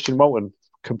Christian Walton,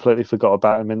 completely forgot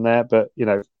about him in there, but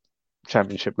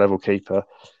championship level keeper.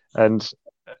 And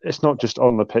it's not just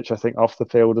on the pitch. I think off the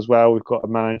field as well. We've got a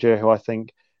manager who I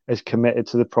think is committed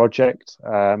to the project.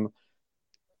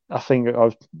 I think I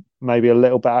was maybe a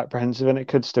little bit apprehensive, and it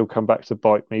could still come back to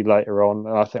bite me later on.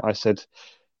 And I think I said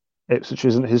Ipswich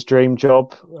isn't his dream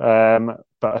job,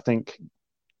 but I think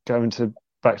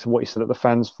back to what he said at the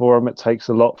fans forum, it takes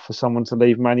a lot for someone to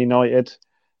leave Man United.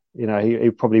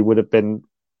 He probably would have been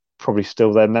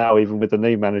still there now, even with the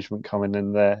new management coming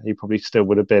in there. He probably still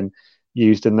would have been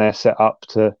used in their setup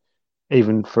to,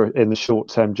 even for in the short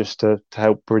term, just to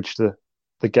help bridge the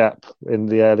gap in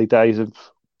the early days of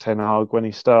Ten Hag when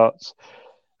he starts.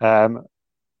 I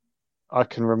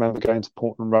can remember going to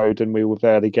Portman Road and we were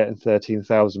barely getting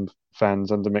 13,000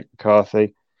 fans under Mick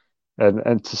McCarthy,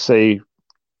 and to see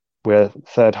we're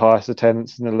 3rd highest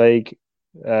attendance in the league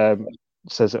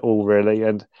says it all, really.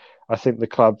 And I think the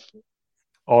club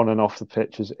on and off the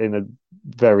pitch is in a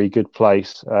very good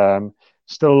place.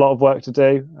 Still a lot of work to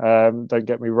do. Don't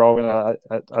get me wrong.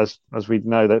 As we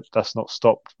know, that's not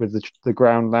stopped with the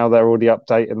ground now. They're already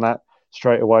updating that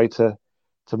straight away to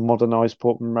modernise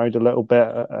Portman Road a little bit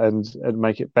and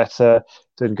make it better,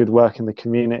 doing good work in the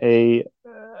community,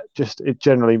 just it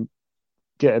generally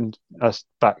getting us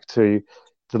back to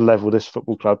the level this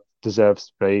football club deserves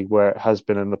to be, where it has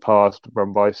been in the past,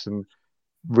 run by some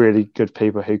really good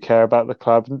people who care about the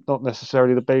club, not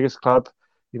necessarily the biggest club.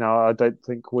 I don't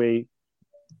think we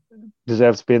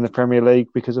deserve to be in the Premier League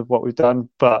because of what we've done,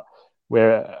 but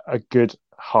we're a good,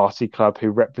 hearty club who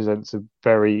represents a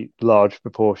very large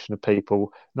proportion of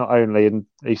people, not only in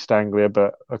East Anglia,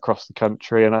 but across the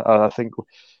country. And I think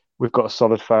we've got a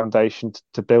solid foundation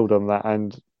to build on that.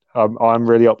 And I'm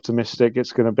really optimistic.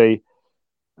 It's going to be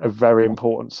a very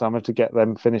important summer to get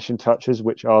them finishing touches,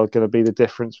 which are going to be the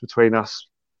difference between us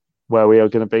where we are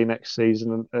going to be next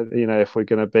season. And, if we're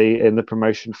going to be in the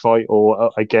promotion fight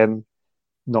or, again,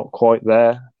 not quite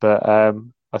there. But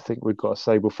I think we've got a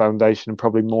stable foundation, and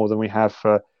probably more than we have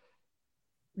for,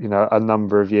 a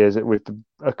number of years, with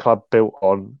a club built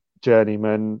on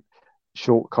journeymen,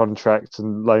 short contracts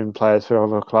and loan players for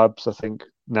other clubs. I think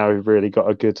now we've really got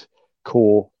a good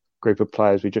core group of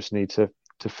players. We just need to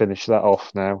finish that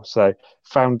off now. So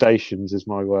foundations is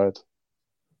my word.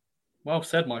 Well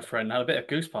said, my friend. Had a bit of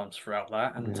goosebumps throughout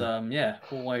that. And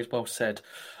always well said.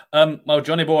 Well,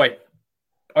 Johnny boy,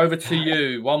 over to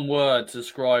you. One word to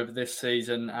describe this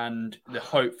season and the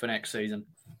hope for next season.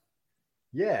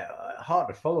 Yeah, hard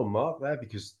to follow Mark there,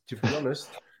 because, to be honest,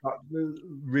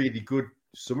 really good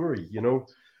summary.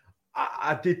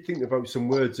 I did think about some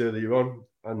words earlier on,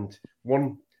 and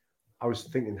one, I was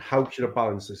thinking, how should I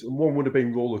balance this? And one would have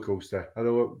been roller coaster. I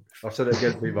know I've said it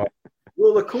again, Levi.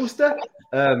 Roller coaster.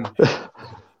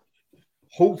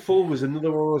 Hopeful was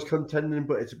another one I was contending,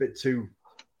 but it's a bit too.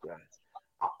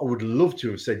 I would love to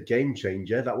have said game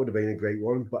changer. That would have been a great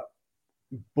one,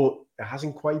 but it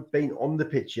hasn't quite been on the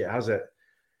pitch yet, has it?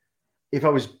 If I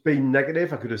was being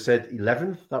negative, I could have said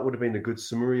 11th. That would have been a good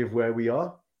summary of where we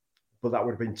are, but that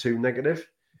would have been too negative.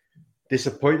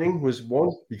 Disappointing was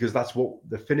one, because that's what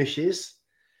the finish is.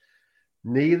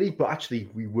 Nearly, but actually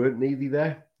we weren't nearly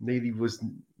there. Nearly was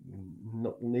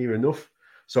not near enough.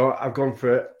 So I've gone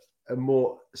for a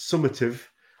more summative,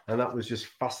 and that was just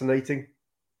fascinating,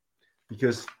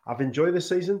 because I've enjoyed this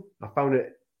season. I found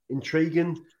it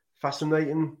intriguing,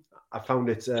 fascinating. I found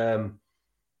it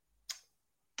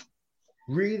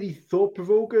really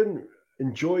thought-provoking,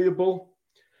 enjoyable.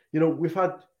 We've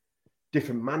had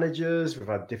different managers. We've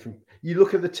had different... You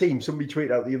look at the team. Somebody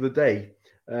tweeted out the other day,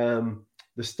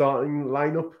 the starting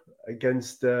lineup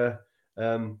against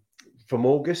from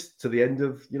August to the end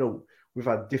of, we've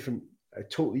had a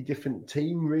totally different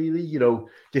team, really,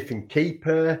 different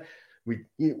keeper. We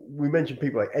mentioned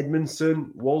people like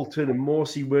Edmondson, Walton and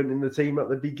Morsey weren't in the team at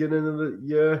the beginning of the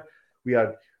year.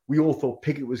 We all thought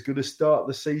Pickett was going to start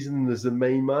the season as the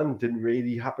main man. Didn't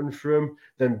really happen for him.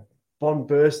 Then Bond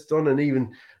burst on, and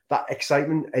even that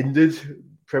excitement ended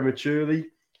prematurely.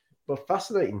 But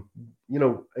fascinating,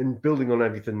 and building on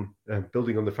everything,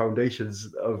 building on the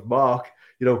foundations of Mark,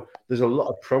 there's a lot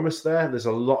of promise there. There's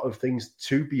a lot of things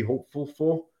to be hopeful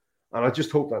for. And I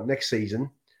just hope that next season,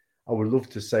 I would love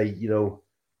to say,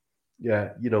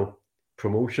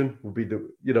 promotion would be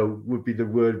the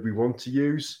word we want to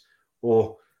use,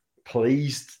 or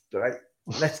pleased, right?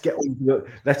 Let's get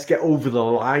over the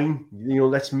line.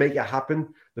 Let's make it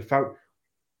happen. The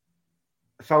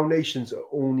foundations are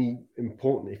only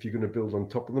important if you're going to build on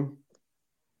top of them.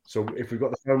 So if we've got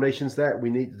the foundations there,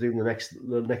 we need to do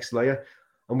the next layer,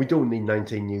 and we don't need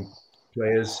 19 new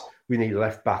players. We need a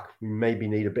left back. We maybe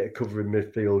need a bit of cover in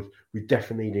midfield. We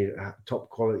definitely need a top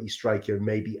quality striker,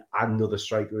 maybe another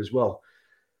striker as well.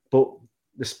 But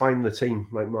the spine of the team,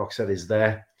 like Mark said, is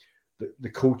there. The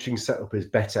coaching setup is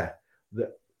better.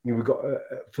 We've got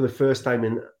for the first time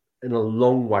in a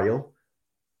long while,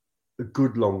 a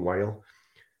good long while,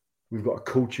 we've got a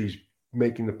coach who's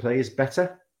making the players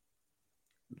better.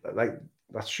 Like,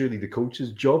 that's surely the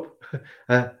coach's job.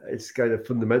 It's kind of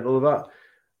fundamental of that.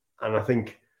 And I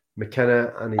think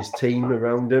McKenna and his team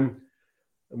around him,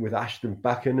 and with Ashton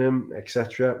backing him,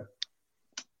 etc.,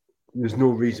 there's no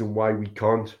reason why we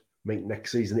can't make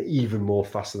next season even more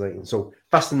fascinating. So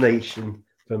fascination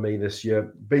for me this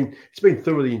year. It's been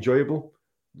thoroughly enjoyable.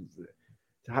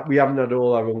 We haven't had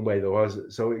all our own way though, has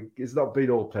it? So it's not been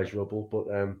all pleasurable.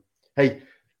 But hey,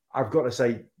 I've got to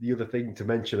say, the other thing to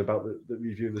mention about the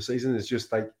review of the season is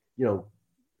just like,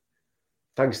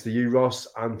 thanks to you, Ross,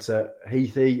 and to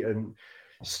Heathy and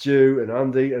Stu and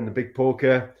Andy and the Big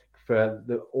Poker for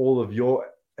all of your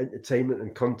entertainment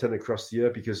and content across the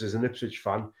year, because as an Ipswich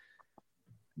fan,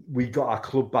 we got our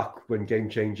club back when Game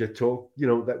Changer talked,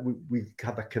 that we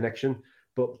had that connection.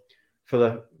 But for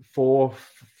the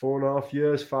 4.5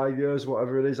 years, 5 years,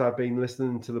 whatever it is, I've been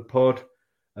listening to the pod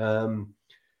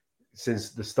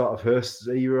since the start of Hurst's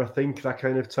era, I think, that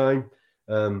kind of time.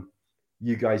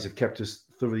 You guys have kept us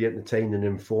thoroughly entertained and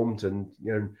informed, and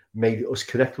made us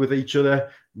connect with each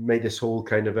other, made this whole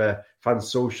kind of a fan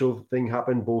social thing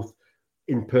happen, both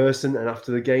in person and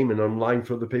after the game, and online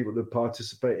for other people to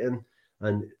participate in.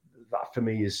 And that for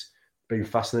me has been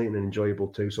fascinating and enjoyable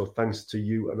too. So thanks to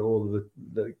you and all of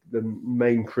the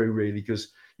main crew, really,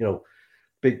 because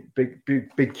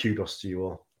big kudos to you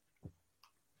all.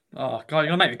 Oh God,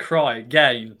 you're gonna make me cry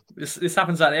again. This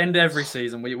happens at the end of every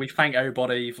season. We thank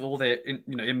everybody for all their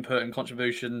input and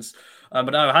contributions.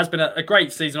 But no, it has been a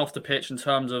great season off the pitch in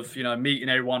terms of meeting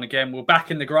everyone again. We're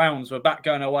back in the grounds. We're back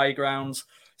going away grounds.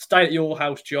 Stayed at your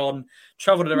house, John.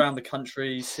 Travelled around the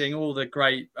country, seeing all the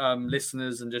great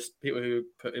listeners and just people who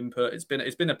put input.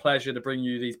 It's been a pleasure to bring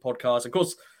you these podcasts. Of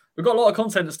course, we've got a lot of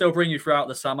content to still bring you throughout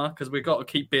the summer because we've got to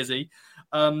keep busy.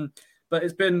 But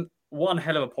it's been one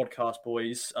hell of a podcast,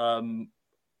 boys.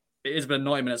 It has been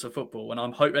 90 minutes of football, and I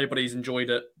hope everybody's enjoyed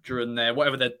it during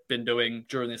whatever they've been doing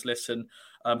during this listen.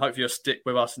 Hopefully you'll stick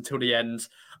with us until the end.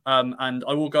 And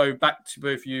I will go back to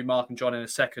both you, Mark and John, in a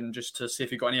second, just to see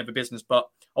if you've got any other business. But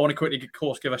I want to quickly, of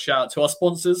course, give a shout out to our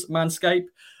sponsors, Manscaped.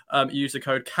 Use the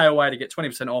code KOA to get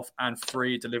 20% off and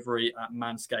free delivery at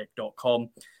manscaped.com.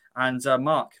 And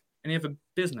Mark, any other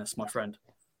business, my friend?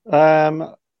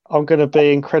 I'm going to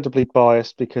be incredibly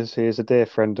biased because he is a dear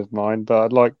friend of mine, but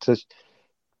I'd like to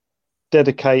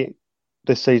dedicate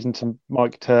this season to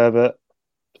Mike Turbot.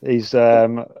 He's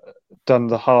done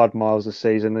the hard miles this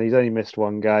season, and he's only missed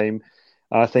one game.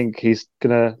 I think he's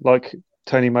going to, like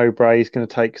Tony Mowbray, he's going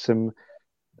to take some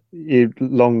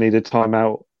long-needed time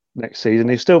out next season.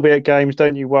 He'll still be at games,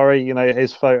 don't you worry.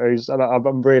 His photos, and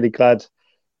I'm really glad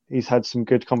he's had some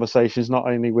good conversations, not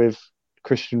only with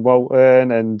Christian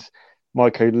Walton and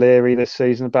Mike O'Leary this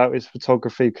season about his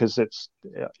photography, because it's,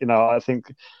 I think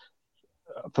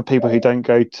for people who don't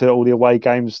go to all the away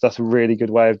games, that's a really good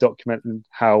way of documenting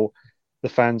how the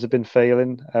fans have been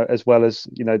feeling, as well as,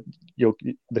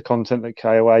 the content that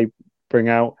KOA bring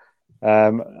out.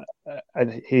 And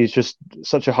he's just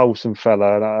such a wholesome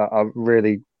fella. And I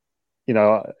really,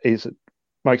 he's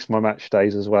makes my match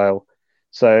days as well.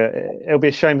 So it'll be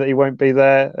a shame that he won't be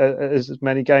there as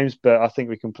many games, but I think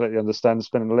we completely understand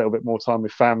spending a little bit more time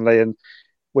with family, and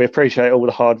we appreciate all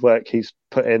the hard work he's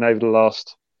put in over the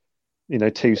last,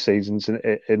 2 seasons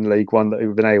in League One that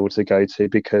we've been able to go to,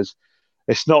 because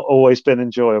it's not always been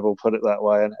enjoyable, put it that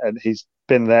way. And he's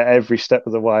been there every step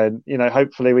of the way. And,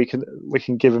 hopefully we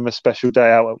can give him a special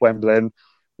day out at Wembley, and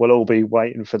we'll all be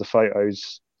waiting for the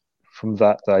photos from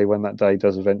that day when that day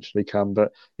does eventually come.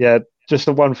 But yeah, just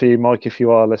the one for you, Mike. If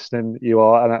you are listening, you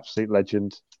are an absolute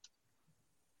legend.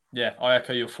 Yeah, I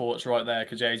echo your thoughts right there,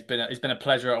 because he's been a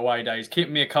pleasure at away days,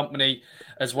 keeping me a company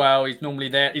as well. He's normally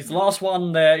there. He's the last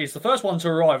one there. He's the first one to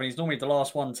arrive, and he's normally the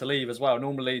last one to leave as well.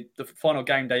 Normally, the final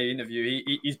game day interview,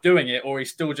 he's doing it, or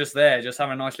he's still just there, just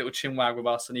having a nice little chinwag with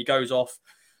us, and he goes off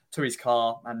to his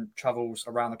car and travels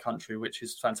around the country, which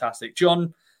is fantastic.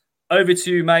 John, over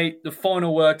to you, mate. The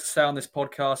final word to say on this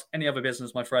podcast. Any other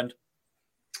business, my friend?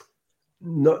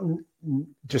 Not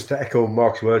just to echo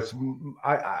Mark's words.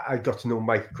 I got to know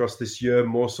Mike across this year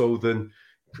more so than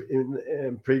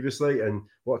previously, and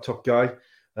what a top guy.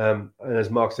 And as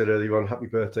Mark said earlier on, happy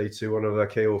birthday to one of our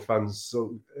KOA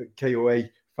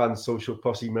fans social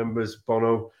posse members,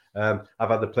 Bono. I've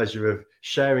had the pleasure of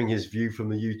sharing his view from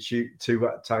the YouTube too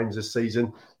at times this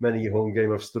season. Many a home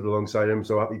game I've stood alongside him.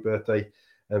 So happy birthday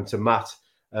to Matt.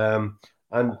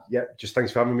 And yeah, just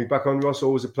thanks for having me back on, Ross.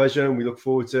 Always a pleasure, and we look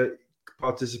forward to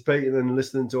participating and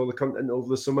listening to all the content over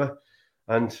the summer.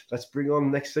 And let's bring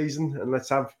on next season, and let's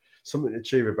have something to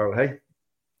cheer about, hey?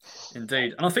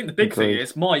 Indeed. And I think the big thing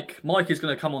is Mike is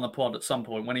going to come on the pod at some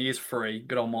point when he is free.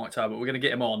 Good old Mike Talbot. We're going to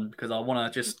get him on because I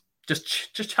want to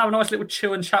just have a nice little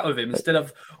chill and chat with him instead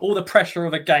of all the pressure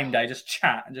of a game day. Just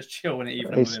chat and just chill in the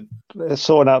evening with him.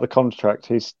 Sorting out the contract.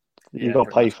 You've got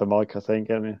to pay for Mike, I think,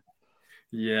 haven't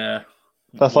you? Yeah.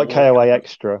 That's like KOA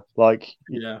Extra.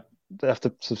 Yeah. They have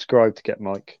to subscribe to get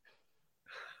Mike.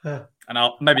 And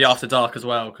maybe After Dark as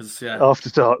well, because After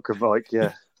Dark with Mike,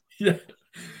 yeah. Yeah.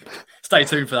 Stay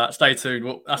tuned for that. Stay tuned.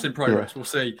 Well, that's in progress. Yeah. We'll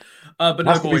see. But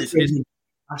no, boys.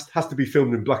 Has to be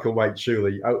filmed in black and white,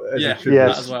 surely.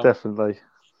 Yes, well. Definitely.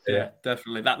 Yeah,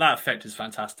 definitely. That effect is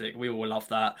fantastic. We all love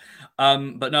that.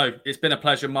 But no, it's been a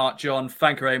pleasure, Mark, John.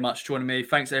 Thank you very much for joining me.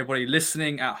 Thanks everybody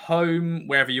listening at home,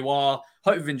 wherever you are.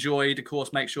 Hope you've enjoyed. Of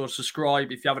course, make sure to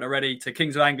subscribe if you haven't already to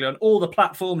Kings of Anglia on all the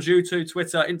platforms, YouTube,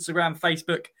 Twitter, Instagram,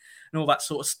 Facebook, and all that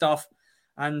sort of stuff.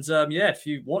 And if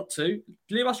you want to,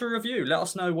 leave us a review. Let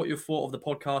us know what you thought of the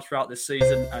podcast throughout this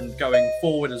season and going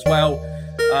forward as well.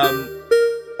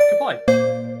 Goodbye.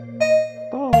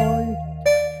 Bye.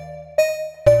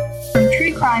 From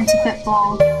true crime to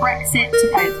football, Brexit to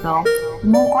Codeville. For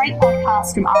more great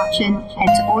podcasts from Archon, head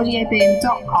to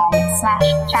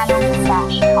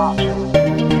audioboom.com/channel/Archon.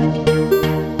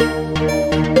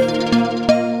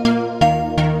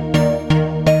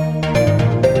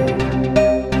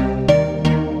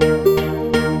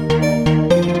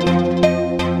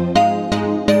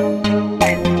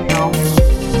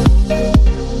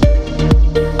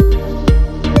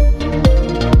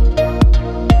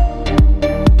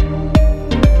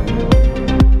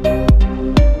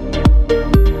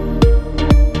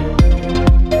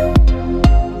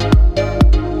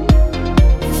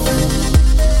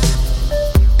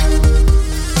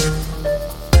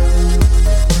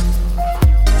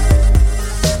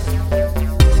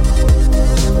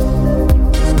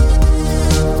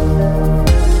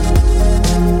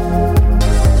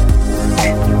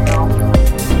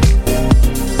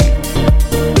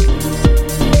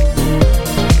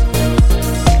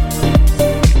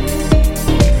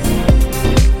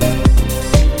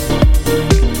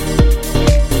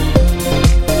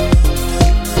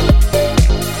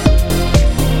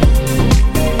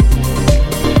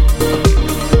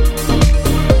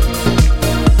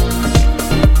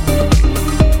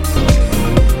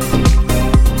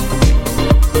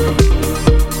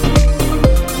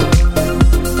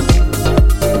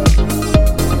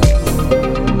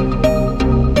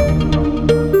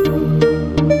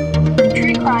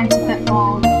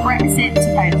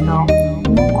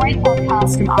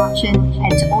 From Archon,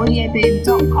 head to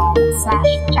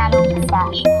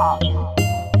audioboom.com/channel/Archon.